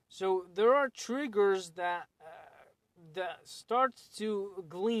 Mm-hmm. So there are triggers that start to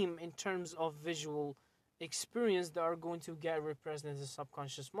gleam in terms of visual experience that are going to get repressed in the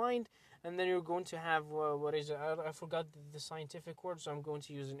subconscious mind, and then you're going to have what is it? I forgot the scientific word, so I'm going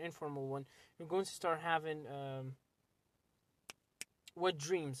to use an informal one. You're going to start having wet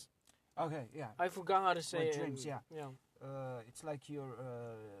dreams. Okay, yeah. I forgot how to say Wet it. dreams, yeah. It's like your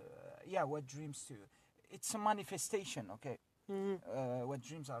wet dreams too. It's a manifestation. Okay. Mm-hmm. Wet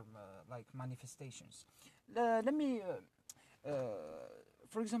dreams are like manifestations. Let me,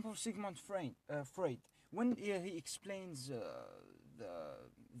 for example, Sigmund Freud, when he explains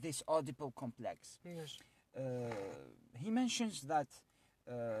this Oedipal complex, Yes. he mentions that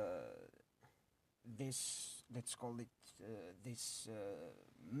this, let's call it this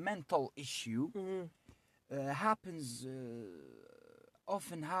mental issue, happens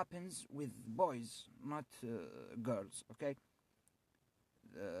often happens with boys, not girls. Okay.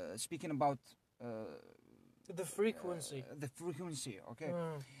 Speaking about The frequency. Okay,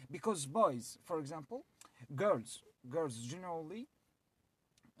 because boys, for example, girls generally,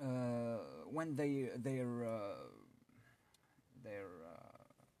 when they're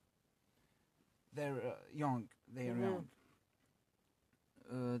young, young,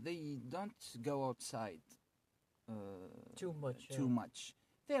 they don't go outside Too much. too much.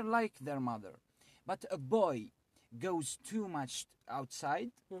 They're like their mother, but a boy goes too much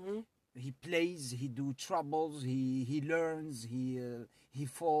outside. Mm-hmm. He plays, he do troubles, he learns, he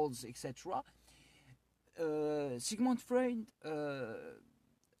falls, etc. Sigmund Freud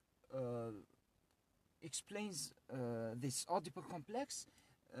explains this Oedipal complex,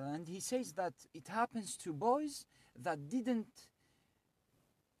 and he says that it happens to boys that didn't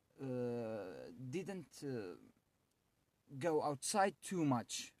go outside too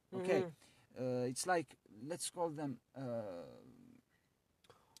much. Okay, it's like, let's call them.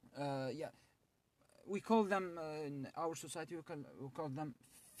 We call them in our society. We call them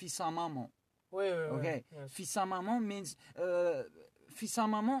fils à maman. Wait. Okay, Yes. fils à maman means fils à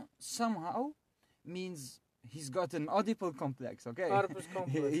maman somehow means he's got an Oedipal complex. Okay, Oedipus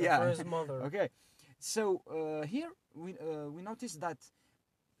Complex. Yeah. For his mother. Okay, so here we notice that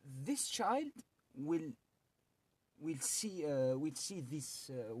this child will see this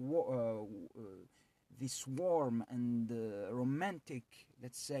this warm and romantic,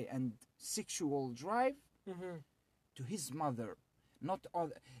 let's say, and sexual drive to his mother. Not all.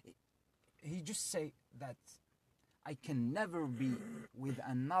 He just say that I can never be with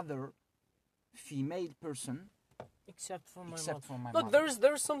another female person except for my mother. Look,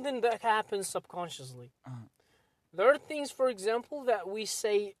 there's something that happens subconsciously. There are things, for example, that we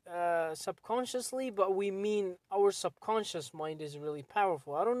say subconsciously, but we mean our subconscious mind is really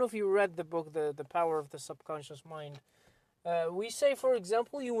powerful. I don't know if you read the book, The Power of the Subconscious Mind. We say, for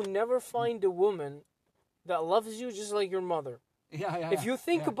example, you will never find a woman that loves you just like your mother. If you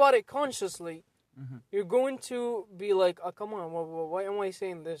think about it consciously, you're going to be like, oh, come on, why am I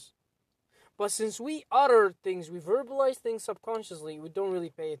saying this? But since we utter things, we verbalize things subconsciously, we don't really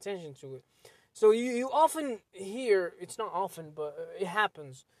pay attention to it. So you often hear, it's not often, but it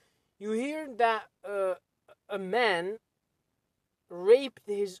happens. You hear that a man raped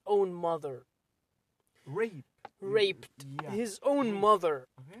his own mother. Raped his own mother.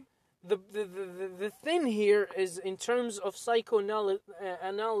 Okay. The thing here is, in terms of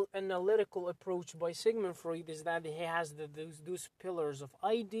psychoanalytical approach by Sigmund Freud, is that he has those pillars of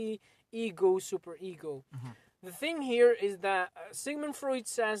ID, ego, superego. The thing here is that Sigmund Freud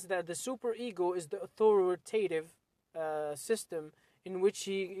says that the superego is the authoritative system in which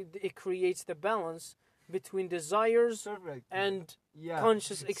it creates the balance between desires and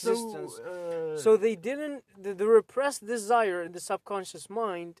conscious existence. So they didn't. The repressed desire in the subconscious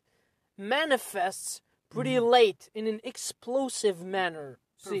mind manifests pretty late in an explosive manner.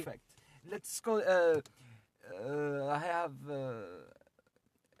 Perfect. Let's go.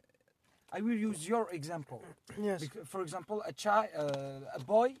 I will use your example. Yes. For example, a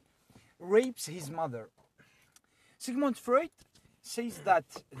boy rapes his mother. Sigmund Freud says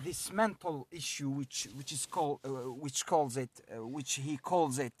that this mental issue, which he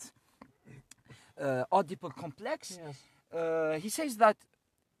calls it Oedipus Complex. Yes. He says that,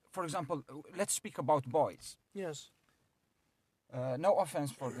 for example, let's speak about boys. Yes. No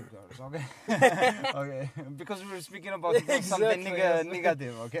offense for the girls, okay? Okay, because we're speaking about something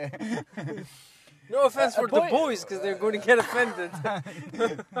negative, okay? No offense for the boys, because they're going to get offended.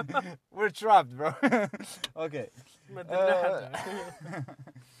 We're trapped, bro. Okay.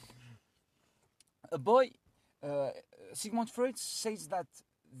 A boy, Sigmund Freud says that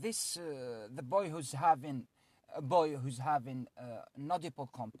the boy who's having an Oedipus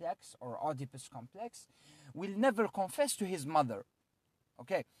complex or Oedipus complex will never confess to his mother.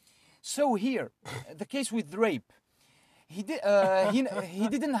 Okay, so here the case with rape, he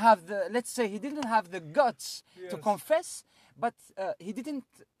didn't have the guts to confess, but he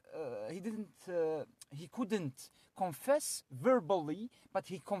couldn't confess verbally, but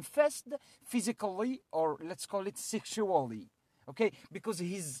he confessed physically, or let's call it sexually. Okay, because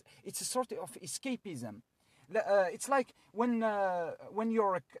it's a sort of escapism. It's like when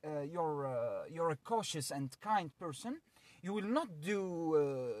you're a cautious and kind person, you will not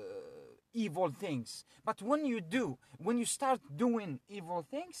do evil things. But when you start doing evil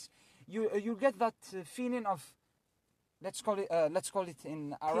things, you get that feeling of, let's call it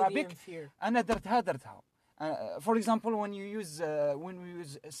in Arabic, for example, when we use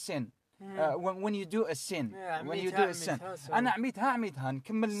sin. When you do a sin, أنا أعميتها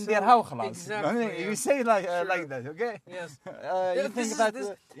نكمل نديرها وخلاص. You say like that, okay? Yes. You think that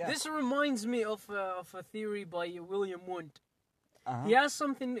this reminds me of a theory by William Wundt. He has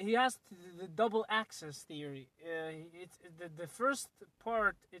the double axis theory. It's the first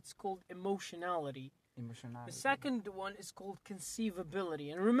part, it's called emotionality. The second one is called conceivability.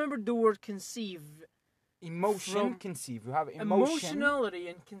 And remember the word conceive. Conceive. You have emotionality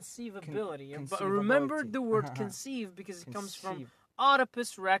and conceivability. But remember the word conceive, because it comes from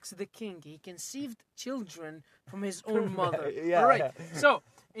Oedipus Rex, the king. He conceived children from his own mother. All right. So,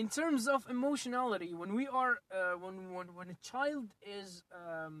 in terms of emotionality, when we are when a child is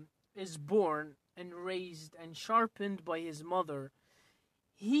born and raised and sharpened by his mother,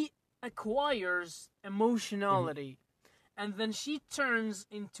 he acquires emotionality, and then she turns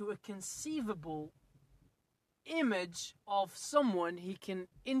into a conceivable image of someone he can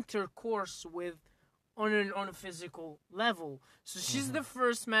intercourse with on a physical level. So she's the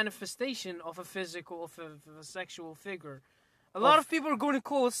first manifestation of a sexual figure. A lot of people are going to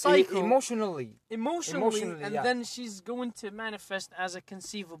call it psycho. Emotionally, and then she's going to manifest as a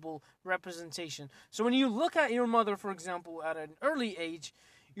conceivable representation. So when you look at your mother, for example, at an early age,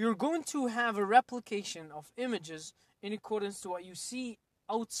 you're going to have a replication of images in accordance to what you see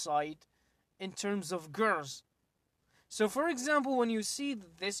outside in terms of girls. So, for example, when you see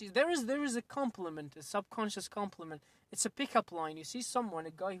this, there is a complement, a subconscious complement, it's a pickup line. You see someone,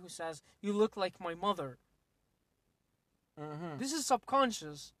 a guy who says, "You look like my mother." This is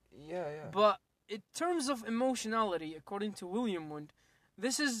subconscious. Yeah, yeah. But in terms of emotionality, according to William Wundt,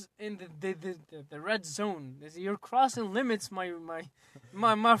 this is in the red zone. You're crossing limits, my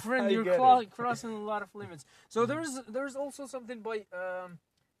friend. You're crossing a lot of limits. So there's also something by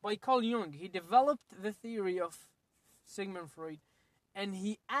Carl Jung. He developed the theory of Sigmund Freud, and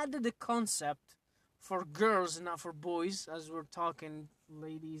he added a concept for girls and not for boys. As we're talking,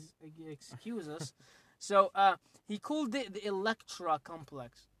 ladies, excuse us. So he called it the Electra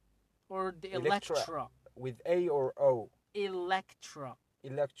complex, or the Electra. With A or O? Electra.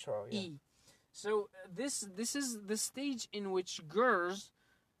 Electra, yeah. E. So this is the stage in which girls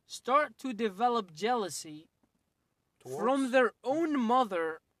start to develop jealousy from their own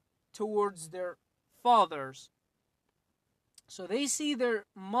mother towards their fathers. So they see their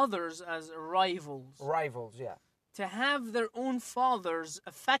mothers as rivals. Rivals, yeah. To have their own father's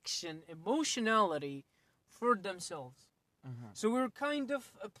affection, emotionality for themselves. So we're kind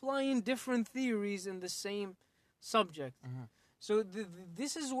of applying different theories in the same subject. So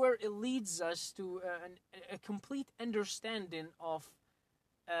this is where it leads us to a complete understanding of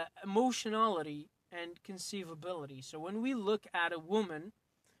emotionality and conceivability. So when we look at a woman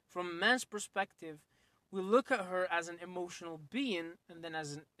from a man's perspective, we look at her as an emotional being and then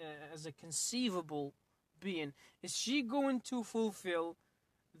as a conceivable being. Is she going to fulfill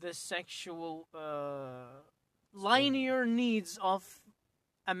the sexual linear needs of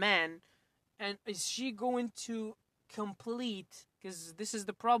a man, and is she going to complete, because this is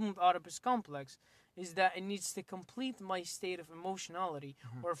the problem with Oedipus Complex, is that it needs to complete my state of emotionality,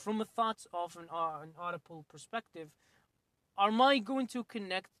 or from a thought of an Oedipal perspective, am I going to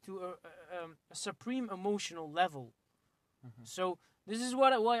connect to a supreme emotional level? So this is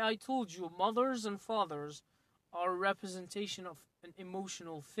why I told you mothers and fathers are a representation of an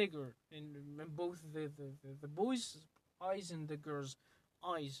emotional figure in both the boys' eyes and the girls'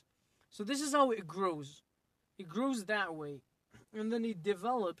 eyes. So this is how it grows. It grows that way. And then it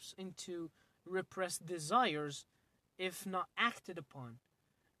develops into repressed desires if not acted upon.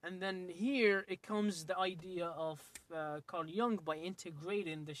 And then here it comes the idea of Carl Jung by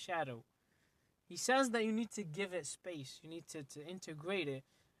integrating the shadow. He says that you need to give it space. You need to integrate it,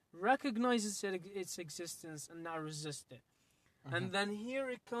 recognize its existence, and not resist it. And then here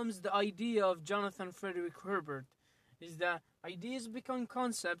it comes the idea of Jonathan Frederick Herbert, is that ideas become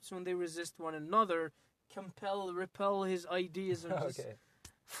concepts when they resist one another, repel his ideas, and just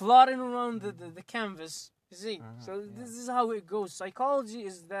floating around the canvas. You see? So this is how it goes. Psychology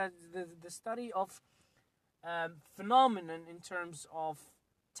is that the study of phenomenon in terms of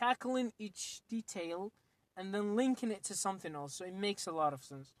tackling each detail and then linking it to something else. So it makes a lot of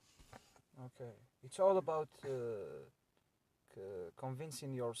sense. Okay. It's all about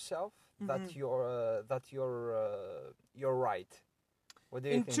convincing yourself that you're right. What do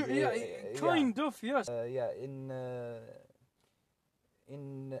you think? Kind of, yes.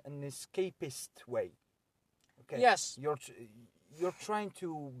 In an escapist way. Okay. Yes. You're trying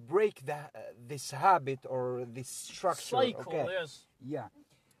to break this habit or this structure. Cycle, okay. Yes. Yeah.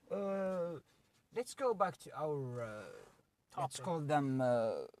 Let's go back to our let's call them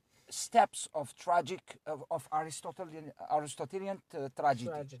steps of Aristotelian tragedy.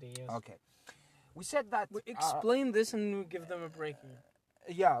 Tragedy, yes. Okay. We said that We explain this and we give them a break here.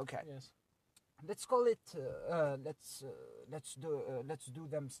 Yeah, okay. Yes. Let's call it let's do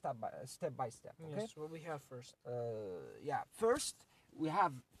them step by step, okay? Yes, what we have first. First we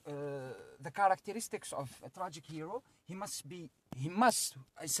have the characteristics of a tragic hero. He must,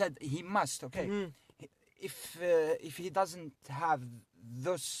 okay? If he doesn't have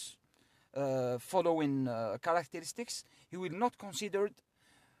those following characteristics, he will not considered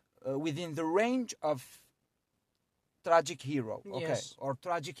within the range of tragic hero, okay, yes. or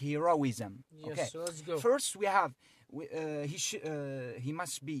tragic heroism. Yes, okay. So let's go. First, we have he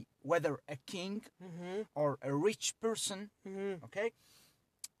must be whether a king or a rich person, okay,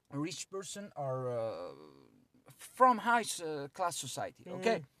 a rich person or from high class society,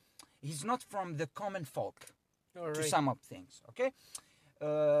 okay. He's not from the common folk. All to right. sum up things, okay.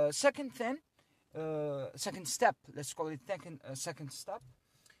 Second thing, second step. Let's call it second step.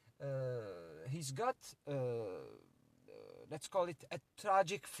 He's got. Let's call it a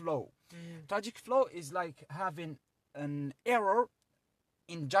tragic flow. Tragic flow is like having an error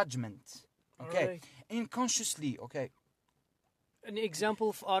in judgment, okay, Right. unconsciously, okay. An example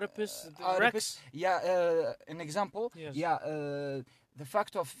of Oedipus, Oedipus, yeah, an example, Yes. yeah, the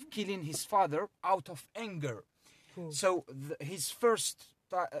fact of killing his father out of anger. Cool. So his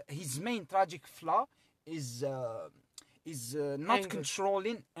main tragic flaw is is not Anger.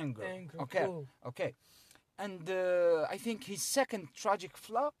 controlling anger. Anger, Okay, cool. okay. And I think his second tragic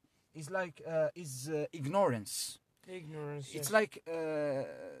flaw is like ignorance. Ignorance. It's yes. like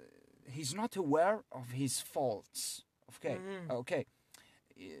he's not aware of his faults. Okay, Mhm. okay.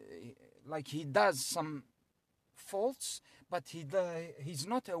 Like he does some faults, but he's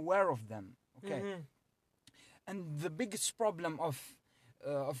not aware of them. Okay, Mhm. and the biggest problem of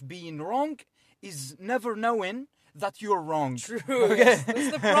being wrong is never knowing that you're wrong. True. Okay, Yes.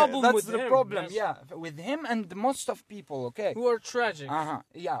 That's the problem that's with the him. problem. yes. Yeah, with him and most of people. Okay. Who are tragic.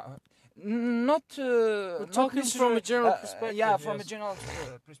 Yeah. Not. We're talking from a general perspective. Yeah, from a yes. general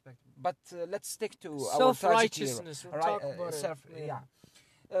perspective. But let's stick to our tragic hero. Self-righteousness. We'll talk about it. Yeah.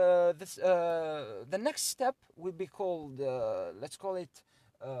 The next step will be called. Let's call it.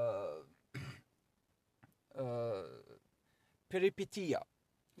 Peripetia.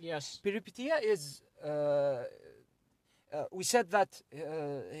 Yes. Peripetia is. We said that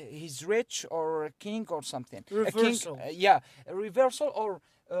he's rich or a king or something. Reversal. A king, a reversal or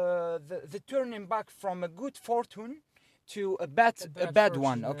the turning back from a good fortune to a bad fortune,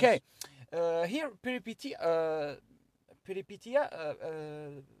 one. yes. Okay. Here, Peripetia,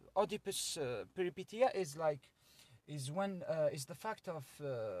 Oedipus Peripetia is the fact of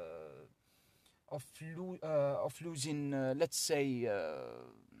losing, let's say,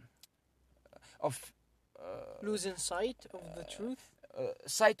 of Losing sight of the truth.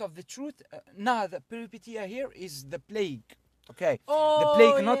 sight of the truth. Now the peripetia here is the plague. Okay, Oh, the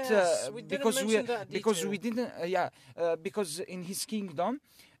plague, not yes. We didn't mention that because detail. we didn't. Because in his kingdom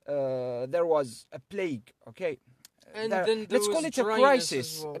there was a plague. Okay. And then there let's call was it a dryness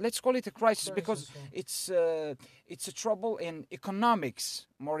crisis. as well. Let's call it a crisis Dryness because as well. it's a trouble in economics.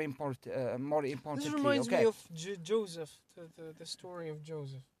 More This importantly, reminds okay. me of Joseph, the story of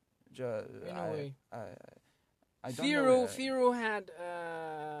Joseph. In a way. I don't know. Pharaoh had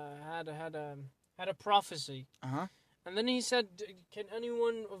a prophecy, and then he said, "Can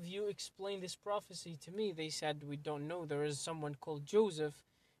anyone of you explain this prophecy to me?" They said, "We don't know. There is someone called Joseph.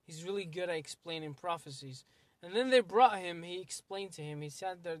 He's really good at explaining prophecies." And then they brought him. He explained to him. He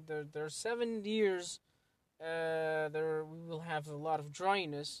said that there are 7 years. We will have a lot of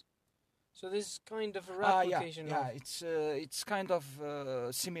dryness. So this is kind of a replication. It's kind of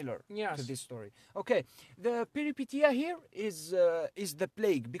similar Yes. to this story. Okay, the peripetia here is the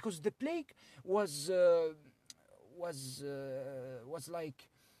plague, because the plague was like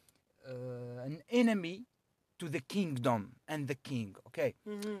an enemy to the kingdom and the king. Okay,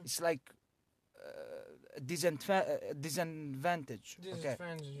 it's like disadvantage. Okay,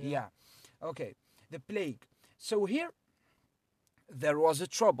 yeah. Okay, the plague. So here there was a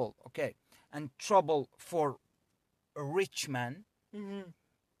trouble. Okay. And trouble for a rich man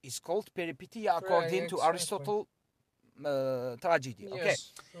is called peripetia according to Aristotle tragedy. Yes, okay,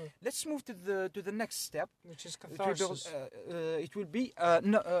 sure. Let's move to the next step, which is catharsis. It will be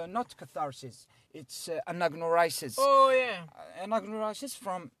not catharsis. It's anagnorisis. Oh yeah, anagnorisis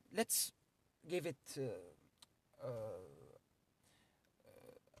from. Let's give it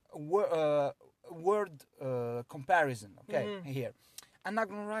a word comparison. Okay, here,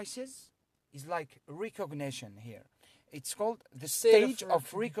 anagnorisis is like recognition here. It's called the stage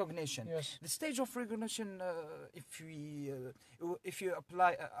of recognition. Yes. The stage of recognition, if you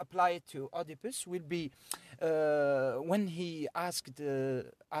apply it to Oedipus, will be when he asked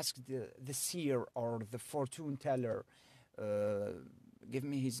the seer or the fortune teller. Give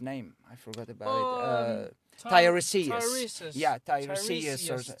me his name. I forgot about it. Tiresias. Yeah, Tiresias.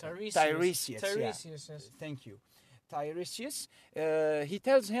 Tiresias. Yes. Thank you. Tiresias. He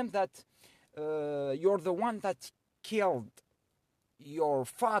tells him that you're the one that killed your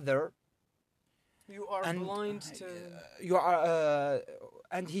father. You are blind to. You are,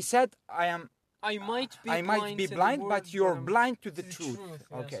 and he said, I might be blind, but you're blind to the truth.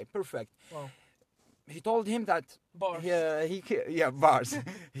 Okay, yes. Perfect. Wow. He told him that bars. Bars.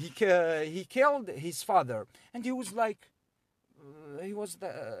 he killed his father, and he was like,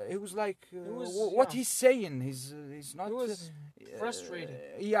 what he's saying. He's not. He was frustrated.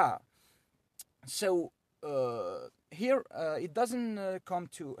 Yeah. So here it doesn't come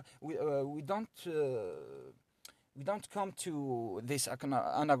to we don't come to this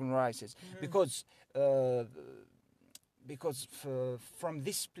anagnorisis because from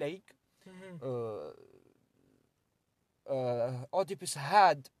this plague Oedipus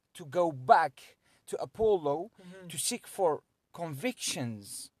had to go back to Apollo to seek for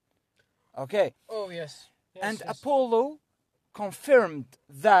convictions. Okay. Oh yes. And Apollo confirmed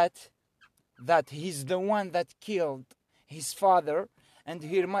that he's the one that killed his father, and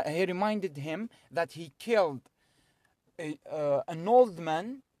he reminded him that he killed an old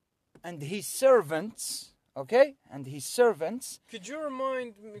man and his servants, okay, and his servants. Could you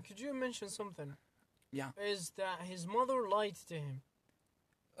mention something? Yeah. Is that his mother lied to him?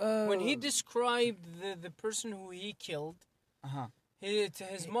 When he described the person who he killed, to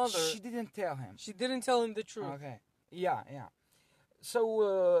his mother, she didn't tell him. She didn't tell him the truth. Okay. Yeah.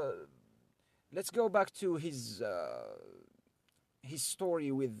 So let's go back to his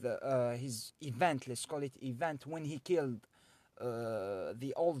story with his event. Let's call it event when he killed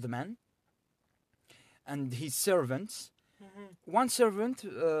the old man and his servants. Mm-hmm. One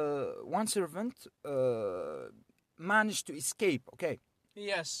servant managed to escape. Okay.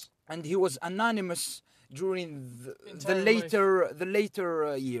 Yes. And he was anonymous during the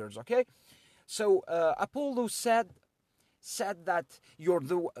later years. Okay. So Apollo said that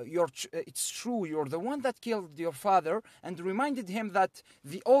it's true, you're the one that killed your father, and reminded him that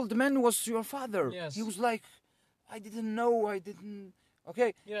the old man was your father. Yes. He was like, I didn't know.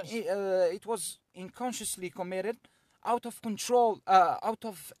 Okay. Yes. It was unconsciously committed, out of control, out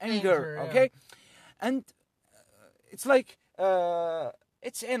of anger. Okay. Yeah. And it's like,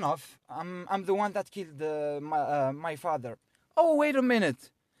 it's enough. I'm the one that killed my father. Oh, wait a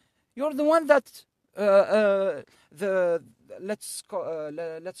minute. You're the one that let's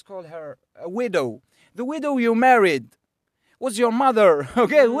call her a widow. The widow you married was your mother.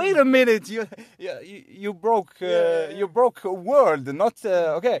 Okay, wait a minute. You broke you broke a word, not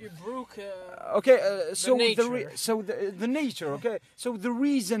okay. You broke so the nature. Okay, so the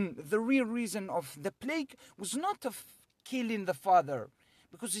real reason of the plague was not of killing the father,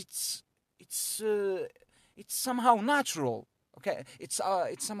 because it's somehow natural. Okay, it's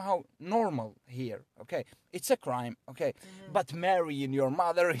somehow normal here. Okay, it's a crime. Okay, but marrying your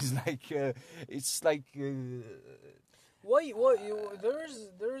mother is like it's like. Why?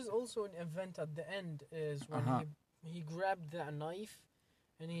 There is also an event at the end is when he grabbed that knife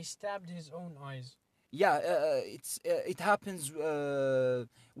and he stabbed his own eyes. Yeah, it happens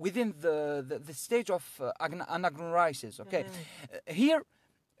within the stage of anagnorisis. Okay, here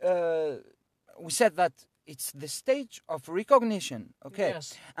we said that it's the stage of recognition. Okay,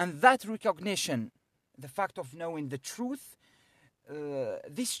 yes. And that recognition, the fact of knowing the truth,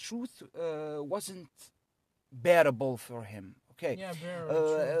 this truth wasn't bearable for him. Okay, yeah,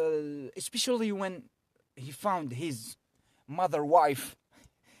 bearable. Especially when he found his wife.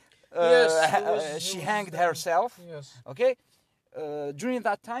 Yes, she hanged herself. Yes. Okay. During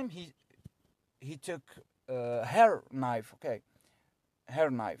that time, he took her knife. Okay, her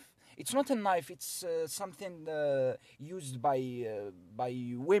knife. It's not a knife. It's something used by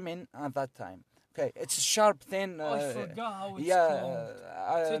women at that time. Okay, it's a sharp, thin. I forgot how it's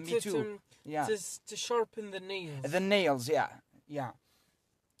called. Me too. To sharpen the nails. The nails. Yeah.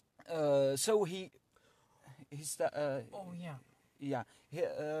 So he. Oh yeah. Yeah.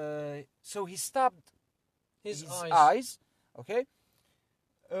 So he stabbed his eyes. Okay.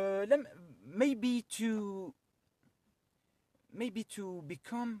 Maybe to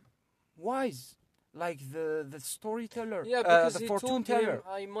become wise, like the storyteller. Yeah, because the he fortune told teller. him,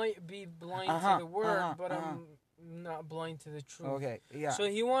 I might be blind to the word, but I'm not blind to the truth. Okay. Yeah. So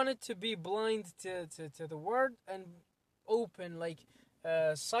he wanted to be blind to the word and open, like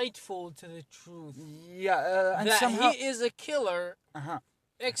sightful to the truth. Yeah. And that somehow he is a killer.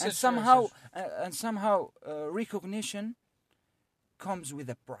 And somehow recognition comes with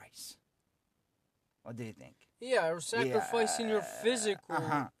a price. What do you think? Yeah, or sacrificing your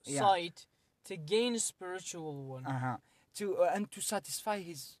physical sight to gain a spiritual one. To satisfy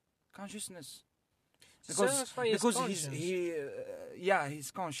his consciousness. Because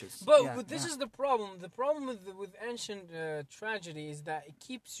he's conscious. But this is the problem. The problem with ancient tragedy is that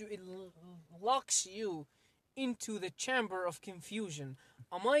it locks you into the chamber of confusion.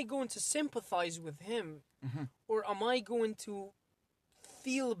 Am I going to sympathize with him, or am I going to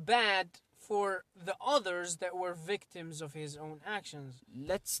feel bad for the others that were victims of his own actions?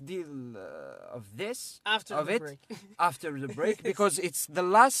 Let's deal of this after the break. After the break, because it's the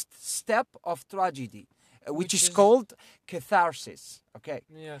last step of tragedy, which is called catharsis. Okay.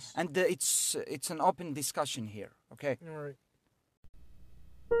 Yes. And it's an open discussion here. Okay. All right.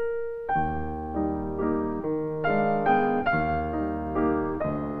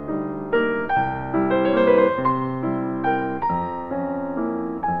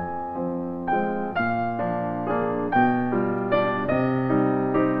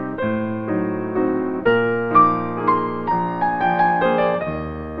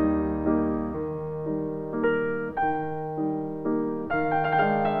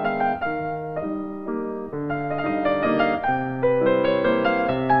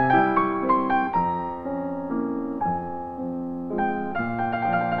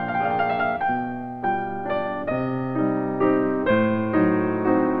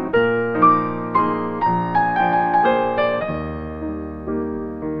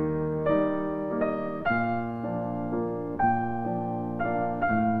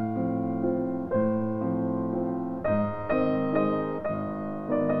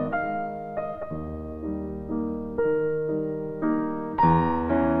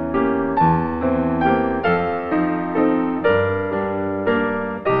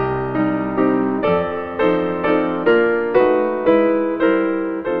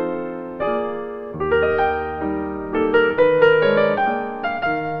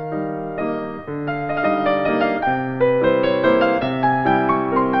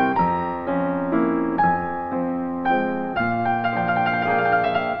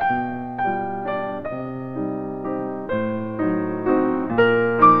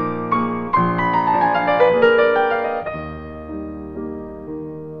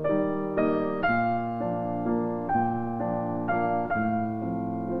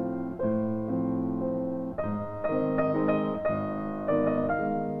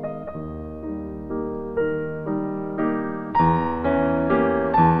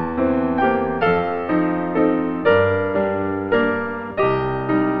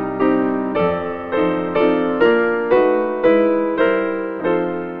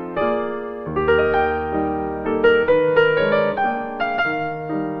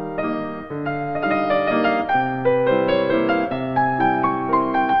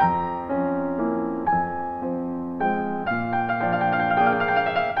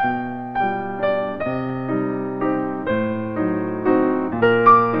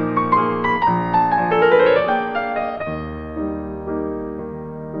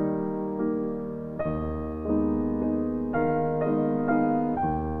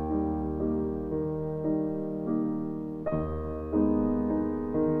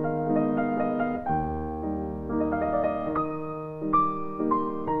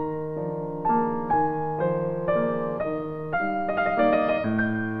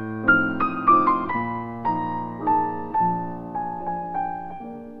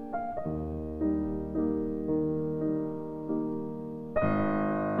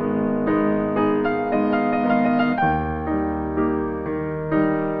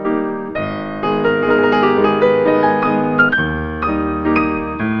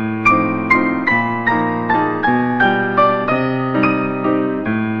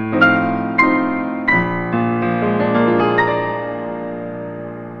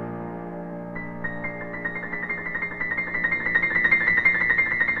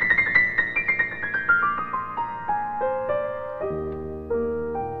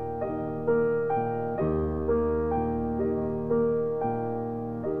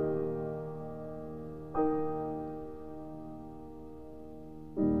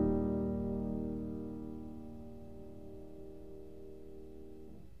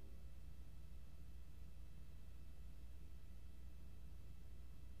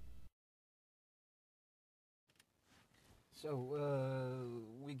 So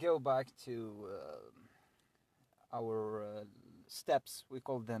we go back to our steps. We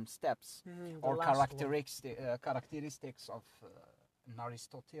call them steps, or characteristics of an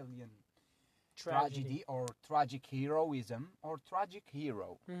Aristotelian tragedy or tragic heroism or tragic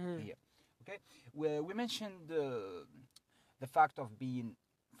hero here. Okay, we mentioned the fact of being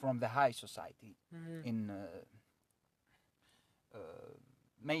from the high society in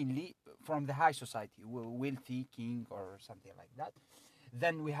mainly from the high society, wealthy king or something like that.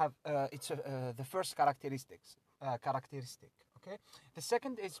 Then we have the first characteristic. Okay, the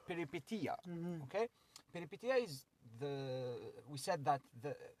second is peripetia. Okay, peripetia is we said that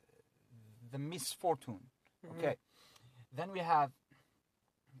the misfortune. Okay, then we have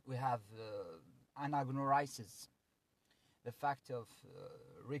anagnorisis, the fact of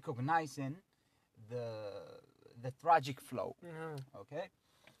recognizing the tragic flow. Okay,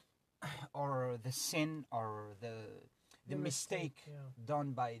 or the sin or the mistake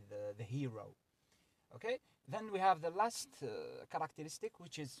done by the hero. Okay, then we have the last characteristic,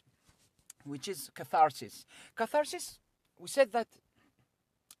 which is catharsis. Catharsis,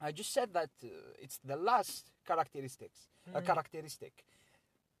 I just said that it's the last characteristic,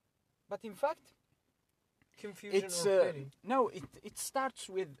 but in fact, confusion it's or pity. no, it starts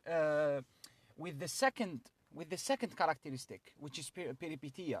with the second characteristic, which is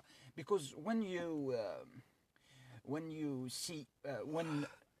peripetia, because when you see when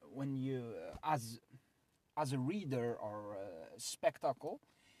you as a reader or a spectacle,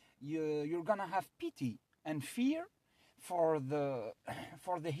 you're gonna have pity and fear for the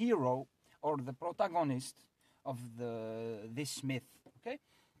hero or the protagonist of this myth. Okay,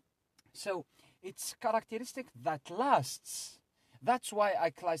 so it's characteristic that lasts. That's why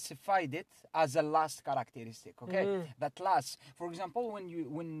I classified it as a last characteristic. Okay, that lasts. For example, when you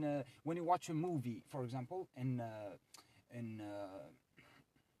watch a movie, for example,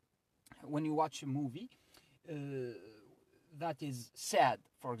 when you watch a movie that is sad,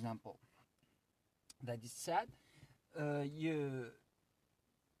 for example,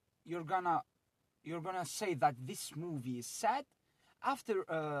 you're gonna say that this movie is sad after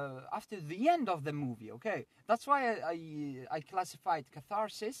the end of the movie. Okay, that's why I classified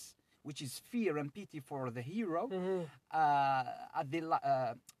catharsis, which is fear and pity for the hero, at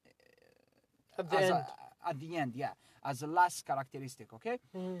the end, yeah, as a last characteristic. Okay,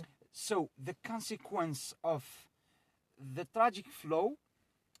 so the consequence of the tragic flow,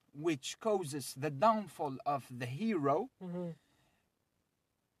 which causes the downfall of the hero,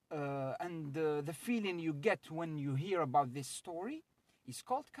 and the feeling you get when you hear about this story is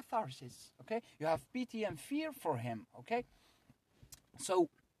called catharsis. Okay, you have pity and fear for him. Okay, so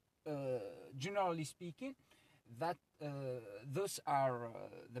generally speaking, that those are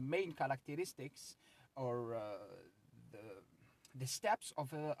the main characteristics or the steps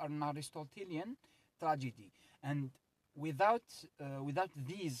of an Aristotelian tragedy, and without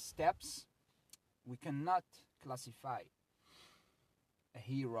these steps, we cannot classify a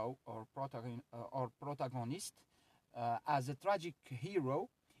hero or protagonist as a tragic hero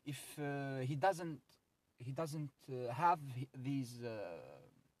if he doesn't have these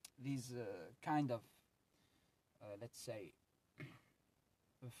kind of let's say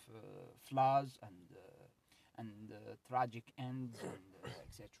of flaws and tragic ends and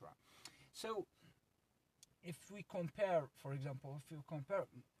etc. So if we compare, for example,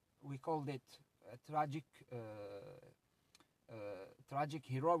 we called it a tragic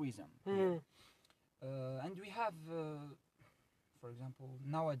heroism. And we have, for example,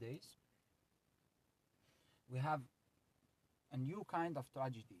 nowadays, we have a new kind of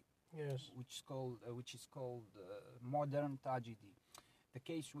tragedy. Yes. Which is called modern tragedy. The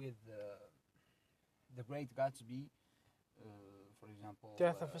case with the Great Gatsby, for example.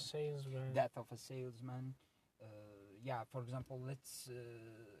 Death of a salesman. Death of a salesman. Yeah, for example,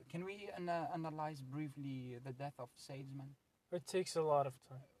 can we analyze briefly the death of salesman? It takes a lot of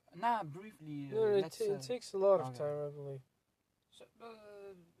time. Nah, briefly. It takes a lot of time, I believe. So,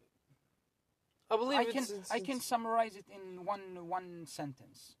 I believe I can summarize it in one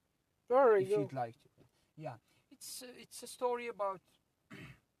sentence. All right, if you'd like to. Yeah, it's a story about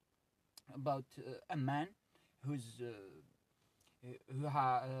a man who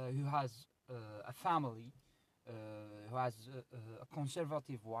has a family, who has a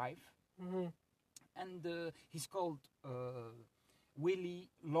conservative wife, and he's called Willie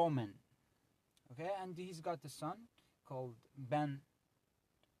Loman. Okay, and he's got a son called Ben.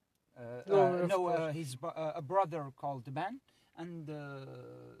 His a brother called Ben, and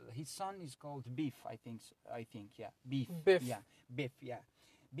his son is called Beef. I think, yeah, Beef. Biff. Yeah, Biff. Yeah,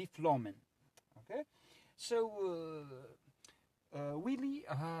 Beef Loman. Okay, so Willie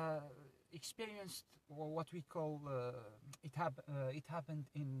experienced what we call it happened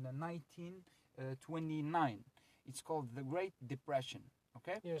in 1929. It's called the Great Depression.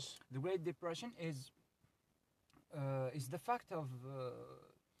 Okay. Yes. The Great Depression is the fact of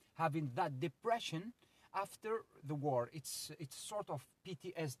having that depression after the war. It's sort of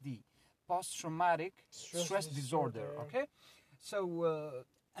PTSD, post-traumatic stress disorder. Okay. So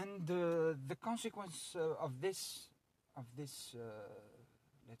and the consequence of this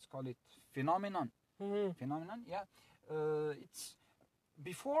let's call it phenomenon. Phenomenon, yeah. It's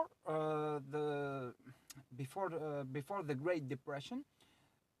before the Great Depression.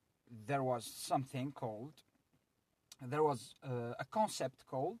 There was a concept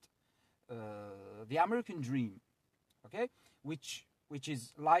called the American dream. Okay, which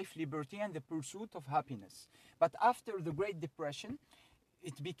is life, liberty, and the pursuit of happiness. But after the Great Depression,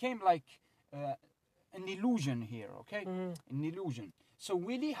 it became like an illusion here, okay? An illusion. So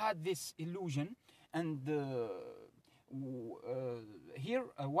Willie had this illusion, and here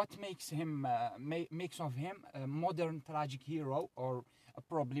what makes of him a modern tragic hero, or a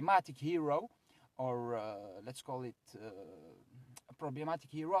problematic hero, or let's call it a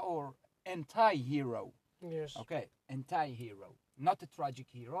problematic hero or anti-hero. Yes. Okay, anti-hero. Not a tragic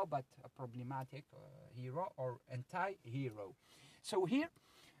hero, but a problematic hero or anti-hero. So here,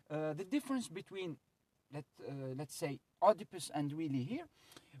 the difference between let's say Oedipus and Willie here,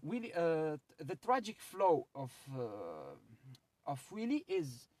 the tragic flow of Willie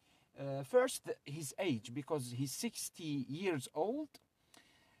is first his age, because he's 60 years old,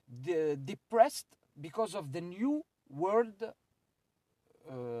 depressed because of the new world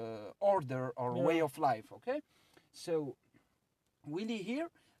order or way of life. Okay, so Willie here,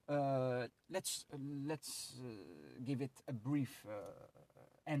 let's give it a brief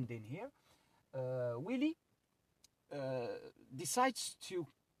ending here. Willie decides to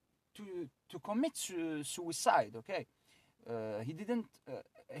commit suicide. Okay, he didn't.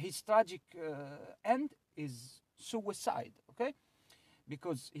 His tragic end is suicide. Okay,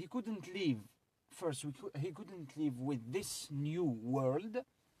 because he couldn't live. First, he couldn't live with this new world.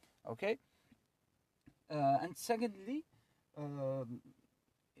 Okay, and secondly,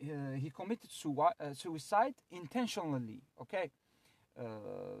 he committed suicide intentionally. Okay.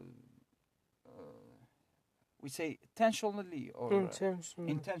 We say intentionally or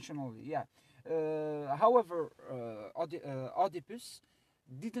intentionally, yeah. However, Oedipus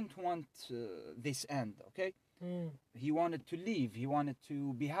didn't want this end. Okay, he wanted to live. He wanted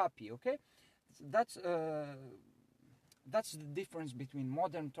to be happy. Okay, that's the difference between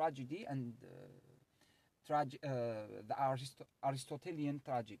modern tragedy and the Aristotelian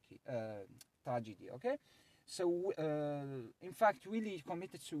tragedy. Okay, so in fact, Willie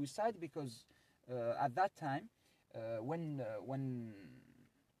committed suicide because at that time, when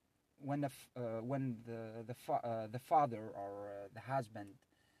the father or the husband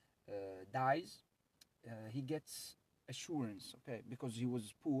dies, he gets assurance. Okay, because he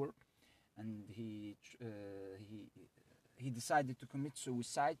was poor, and he decided to commit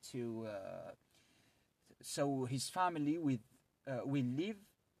suicide so his family will live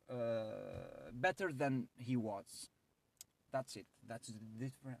better than he was. That's it. That's the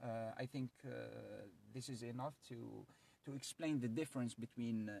different. I think this is enough to explain the difference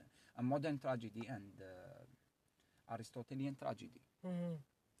between a modern tragedy and Aristotelian tragedy.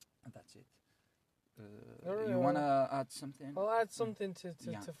 That's it. You wanna add something? I'll add something to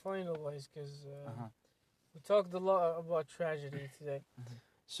finalize, because we talked a lot about tragedy today.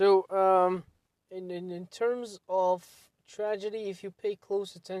 So in terms of tragedy, if you pay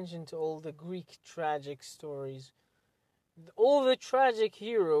close attention to all the Greek tragic stories, all the tragic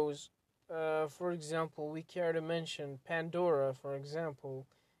heroes, for example, we care to mention Pandora, for example,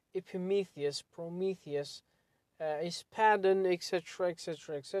 Epimetheus, Prometheus, Ispadon, etc.,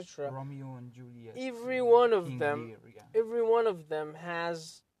 etc., etc. Romeo and Juliet. Every one of them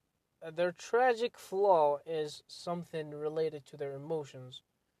has their tragic flaw is something related to their emotions,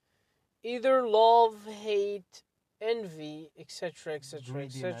 either love, hate, envy, etc., etc.,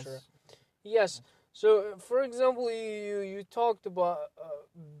 etc. Yes. So, for example, you talked about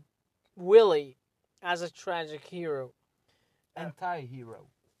Willie as a tragic hero, anti-hero,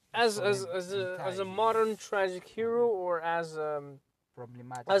 as a modern tragic hero, or as a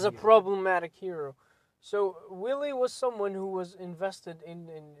problematic hero. So Willie was someone who was invested in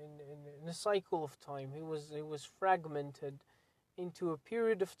a cycle of time. He was fragmented into a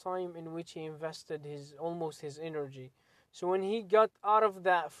period of time in which he invested almost his energy. So when he got out of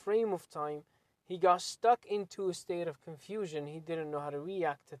that frame of time, he got stuck into a state of confusion. He didn't know how to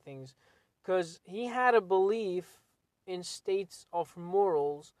react to things, because he had a belief in states of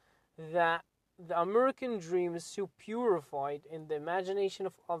morals that the American dream is so purified in the imagination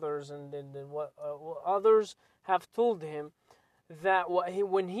of others, and then what others have told him, that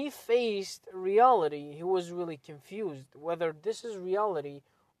when he faced reality, he was really confused whether this is reality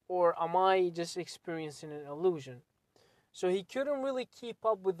or am I just experiencing an illusion. So he couldn't really keep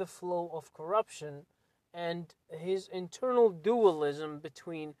up with the flow of corruption and his internal dualism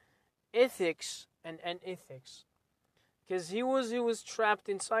between ethics and unethics. Because he was trapped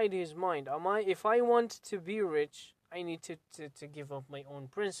inside his mind. If I want to be rich, I need to give up my own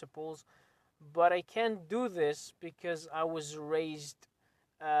principles, but I can't do this because I was raised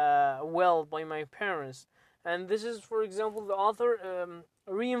well by my parents. And this is, for example, the author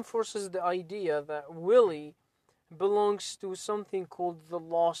reinforces the idea that Willie belongs to something called the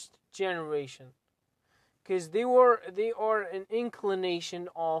lost generation, because they are an inclination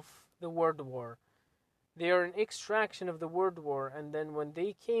of the World War. They are an extraction of the World War, and then when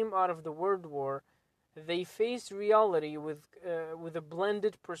they came out of the World War, they faced reality with a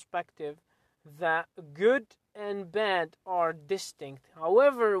blended perspective that good and bad are distinct.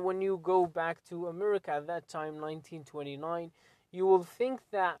 However, when you go back to America at that time, 1929, you will think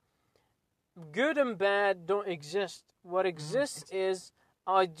that good and bad don't exist. What exists is,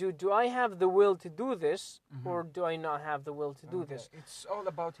 do I have the will to do this, or do I not have the will to do this? It's all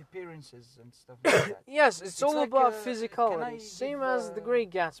about appearances and stuff like that. Yes, it's all like, about physicality. Same as The Great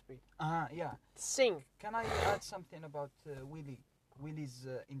Gatsby. Yeah. Sing. Can I add something about Willie's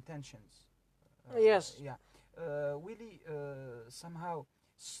intentions? Yes. Yeah. Willie somehow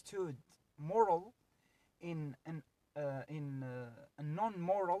stood moral in a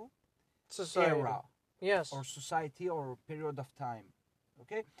non-moral society. Era. Yes. Or society or period of time.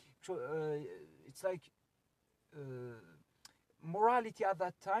 Okay? So it's like morality at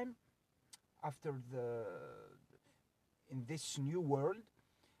that time, after in this new world,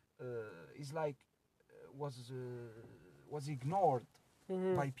 is like was ignored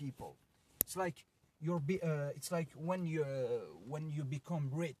by people. It's like it's like when you become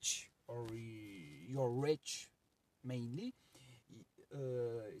rich, or you're rich mainly.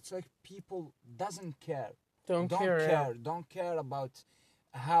 It's like people don't care about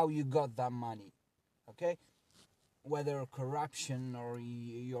how you got that money, okay? Whether corruption or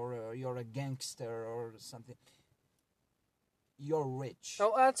you're a gangster or something. You're rich.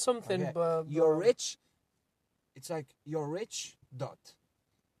 I'll add something, okay? but you're rich. It's like you're rich.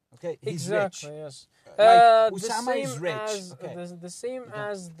 Okay, he's exactly, rich. Yes. Like Usama is rich. The same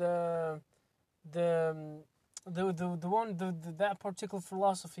as that particular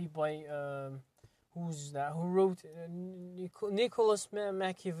philosophy by who wrote Nicholas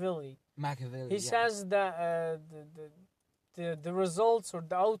Machiavelli. He says that the results or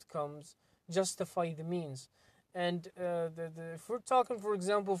the outcomes justify the means, and if we're talking, for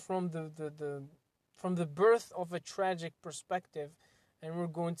example, from the birth of a tragic perspective, and we're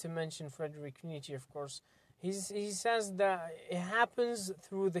going to mention Friedrich Nietzsche, of course, he says that it happens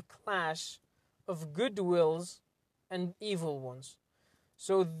through the clash of good wills and evil ones.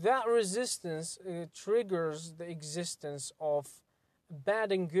 So that resistance triggers the existence of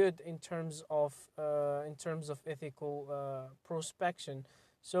bad and good in terms of ethical prospection.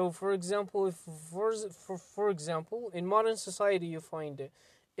 So, for example, for example, in modern society, you find it.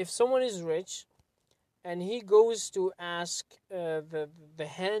 If someone is rich, and he goes to ask the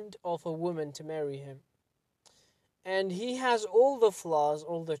hand of a woman to marry him, and he has all the flaws,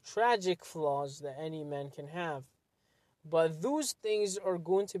 all the tragic flaws that any man can have, but those things are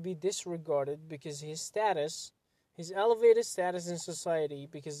going to be disregarded because his elevated status in society,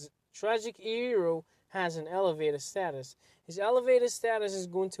 because tragic hero has an elevated status. His elevated status is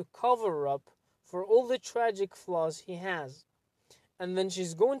going to cover up for all the tragic flaws he has. And then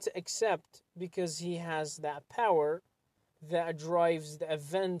she's going to accept because he has that power that drives the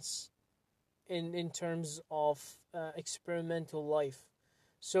events in terms of experimental life.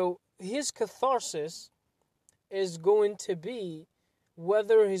 So his catharsis is going to be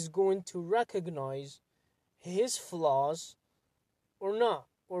whether he's going to recognize his flaws or not,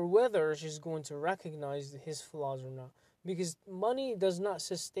 or whether she's going to recognize his flaws or not. Because money does not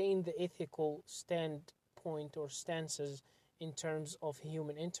sustain the ethical standpoint or stances in terms of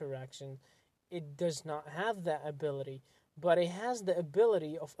human interaction. It does not have that ability, but it has the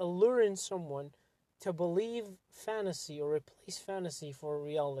ability of alluring someone to believe fantasy or replace fantasy for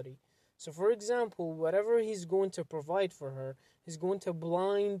reality. So, for example, whatever he's going to provide for her, he's going to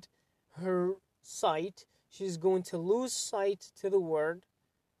blind her sight. She's going to lose sight to the word,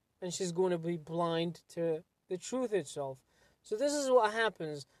 and she's going to be blind to the truth itself. So this is what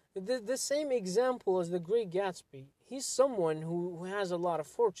happens. The same example as The Great Gatsby. he's someone who has a lot of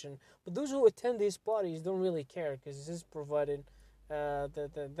fortune. But those who attend these parties don't really care because this is providing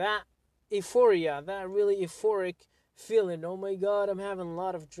that euphoria, that really euphoric feeling. Oh my God, I'm having a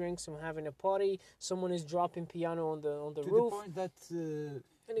lot of drinks. I'm having a party. Someone is dropping piano on the to roof. the point that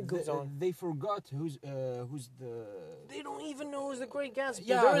and it goes on. They forgot who's the. They don't even know who's the Great Gatsby.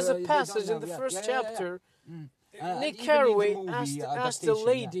 Yeah, there is a they passage don't in the know. first Yeah. chapter. Nick Even Carraway in the asked movie the adaptation,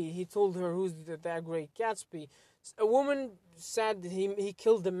 lady. He told her who's that Great Gatsby. A woman said he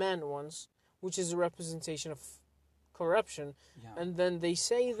killed a man once, which is a representation of corruption. Yeah. And then they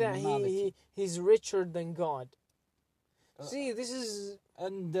say that he's richer than God. See, this is...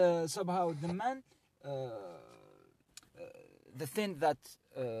 And somehow the man, the thing that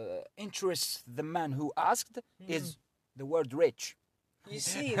interests the man who asked is the word rich. You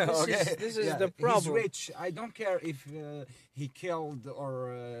see, this is the problem. He's rich. I don't care if he killed or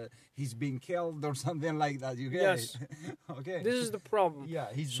he's being killed or something like that. You get Yes. it? Okay. This is the problem. Yeah,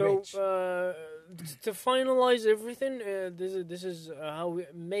 he's So, rich. to finalize everything, this is how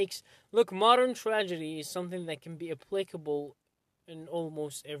it makes... Look, modern tragedy is something that can be applicable in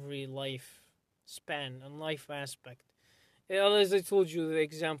almost every life span and life aspect. As I told you, the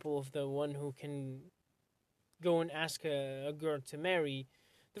example of the one who can go and ask a girl to marry,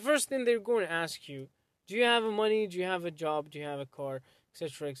 the first thing they're going to ask you, do you have money, do you have a job, do you have a car,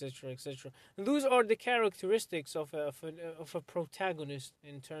 etc., etc., etc. And those are the characteristics of a protagonist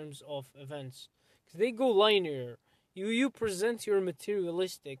in terms of events, because they go linear. You present your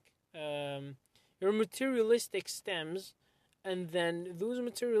materialistic stems, and then those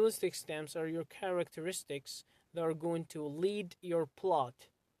materialistic stems are your characteristics that are going to lead your plot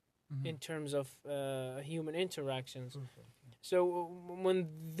in terms of human interactions. So when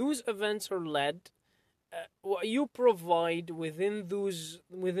those events are led, what you provide within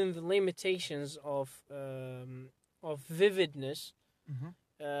the limitations of vividness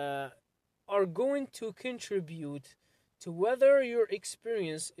are going to contribute to whether your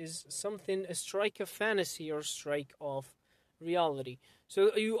experience is something a strike of fantasy or strike of reality.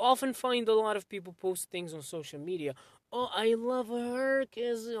 So you often find a lot of people post things on social media. Oh, I love her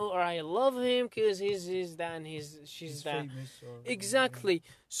or I love him because he's that and she's that. Exactly.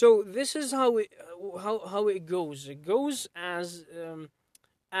 So this is how it goes. It goes as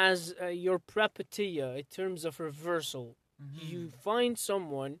your peripeteia in terms of reversal. You find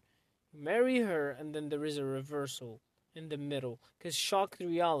someone, marry her, and then there is a reversal in the middle. Because shocked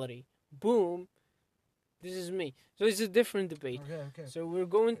reality. Boom. This is me. So it's a different debate. Okay. So we're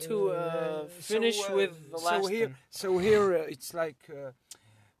going to finish with the last one. So here it's like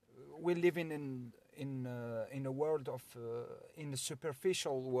we're living in a world of in the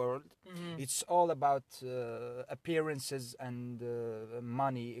superficial world. It's all about appearances and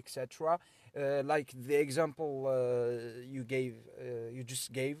money, etc. Like the example you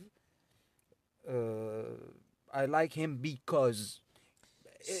just gave. I like him because.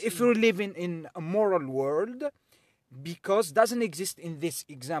 If you're living in a moral world, because doesn't exist in this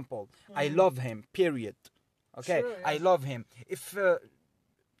example. I love him, period. Okay, sure, yeah. I love him. If,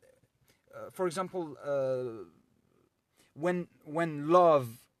 for example, when love,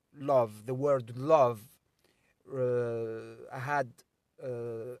 the word love had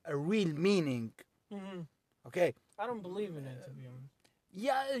a real meaning. Okay. I don't believe in it, to be honest.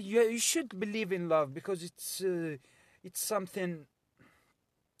 Yeah, you should believe in love because it's something.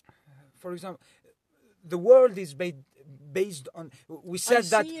 For example, the world is based on. We said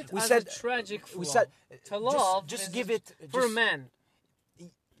that. We said a tragic flaw. We said to love. Just give it for a man.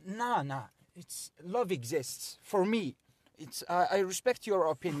 Nah. It's love exists for me. It's I respect your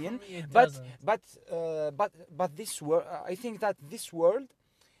opinion, but this world. I think that this world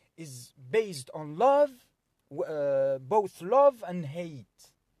is based on love, both love and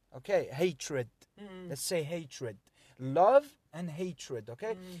hate. Okay, hatred. Let's say hatred, love. And hatred,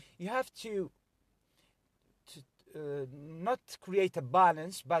 okay? You have to not create a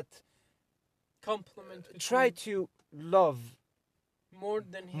balance, but complement. Try to love more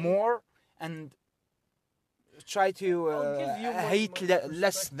than hate. More, and try to hate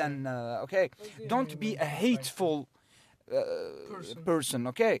less than. Okay, don't be a hateful person.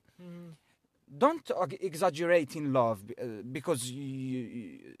 Okay. Don't exaggerate in love because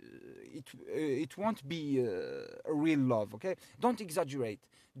it won't be a real love. Okay, don't exaggerate.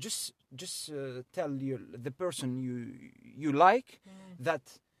 Just tell the person you like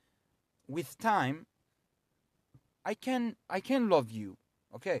that with time I can love you.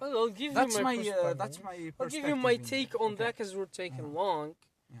 Okay, well, I'll give that's you my perspective. that's my perspective. I'll give you my take on that because we're taking long.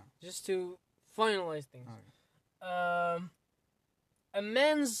 Yeah. Just to finalize things. Okay. A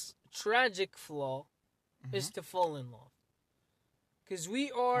man's tragic flaw is to fall in love. Because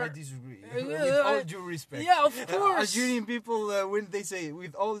we I are... disagree. With all due respect. Yeah, of course. Algerian people, when they say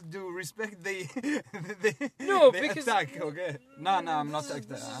with all due respect, they No, they because attack. Okay. No, I'm not this is- attack.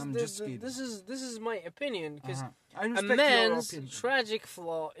 this is I'm the- just kidding. This is my opinion. Because I a respect your man's opinion. tragic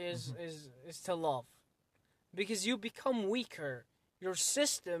flaw is to love, because you become weaker. Your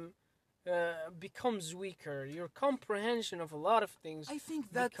system becomes weaker. Your comprehension of a lot of things I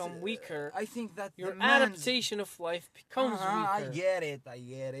think that become weaker. I think that Your the man's- adaptation of life becomes I weaker. get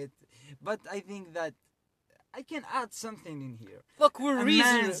it. But I think that I can add something in here. Look, we're A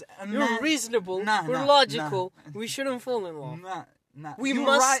reasonable. man's- a You're man- reasonable. Nah, we're nah, logical. We shouldn't fall in love. Nah. We You're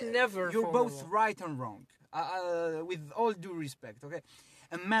must right. never You're fall in both love. right and wrong. With all due respect, okay.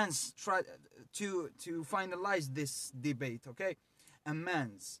 A man's try to finalize this debate, okay. A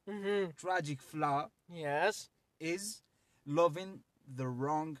man's tragic flaw Yes, is loving the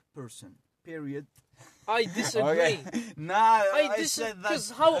wrong person. Period. I disagree. Nah, I I disagree. said that. Because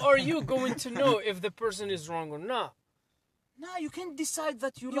how are you going to know if the person is wrong or not? Nah, you can decide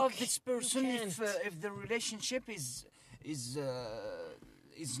that you You love ca- this you person can't. if the relationship is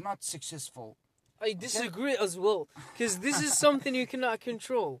not successful. I disagree as well. Because this is something you cannot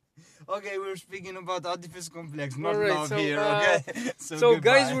control. Okay, we're speaking about Oedipus Complex, not Alright, love so, here. Okay, So,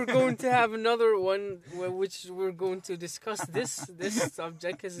 guys, goodbye. we're going to have another one which we're going to discuss this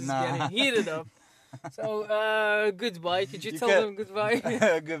subject because it's Nah. getting heated up. So, goodbye. Could you You tell can- them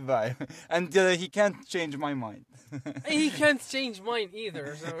goodbye? Goodbye. And he can't change my mind. He can't change mine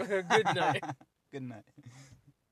either. So, good night. Good night.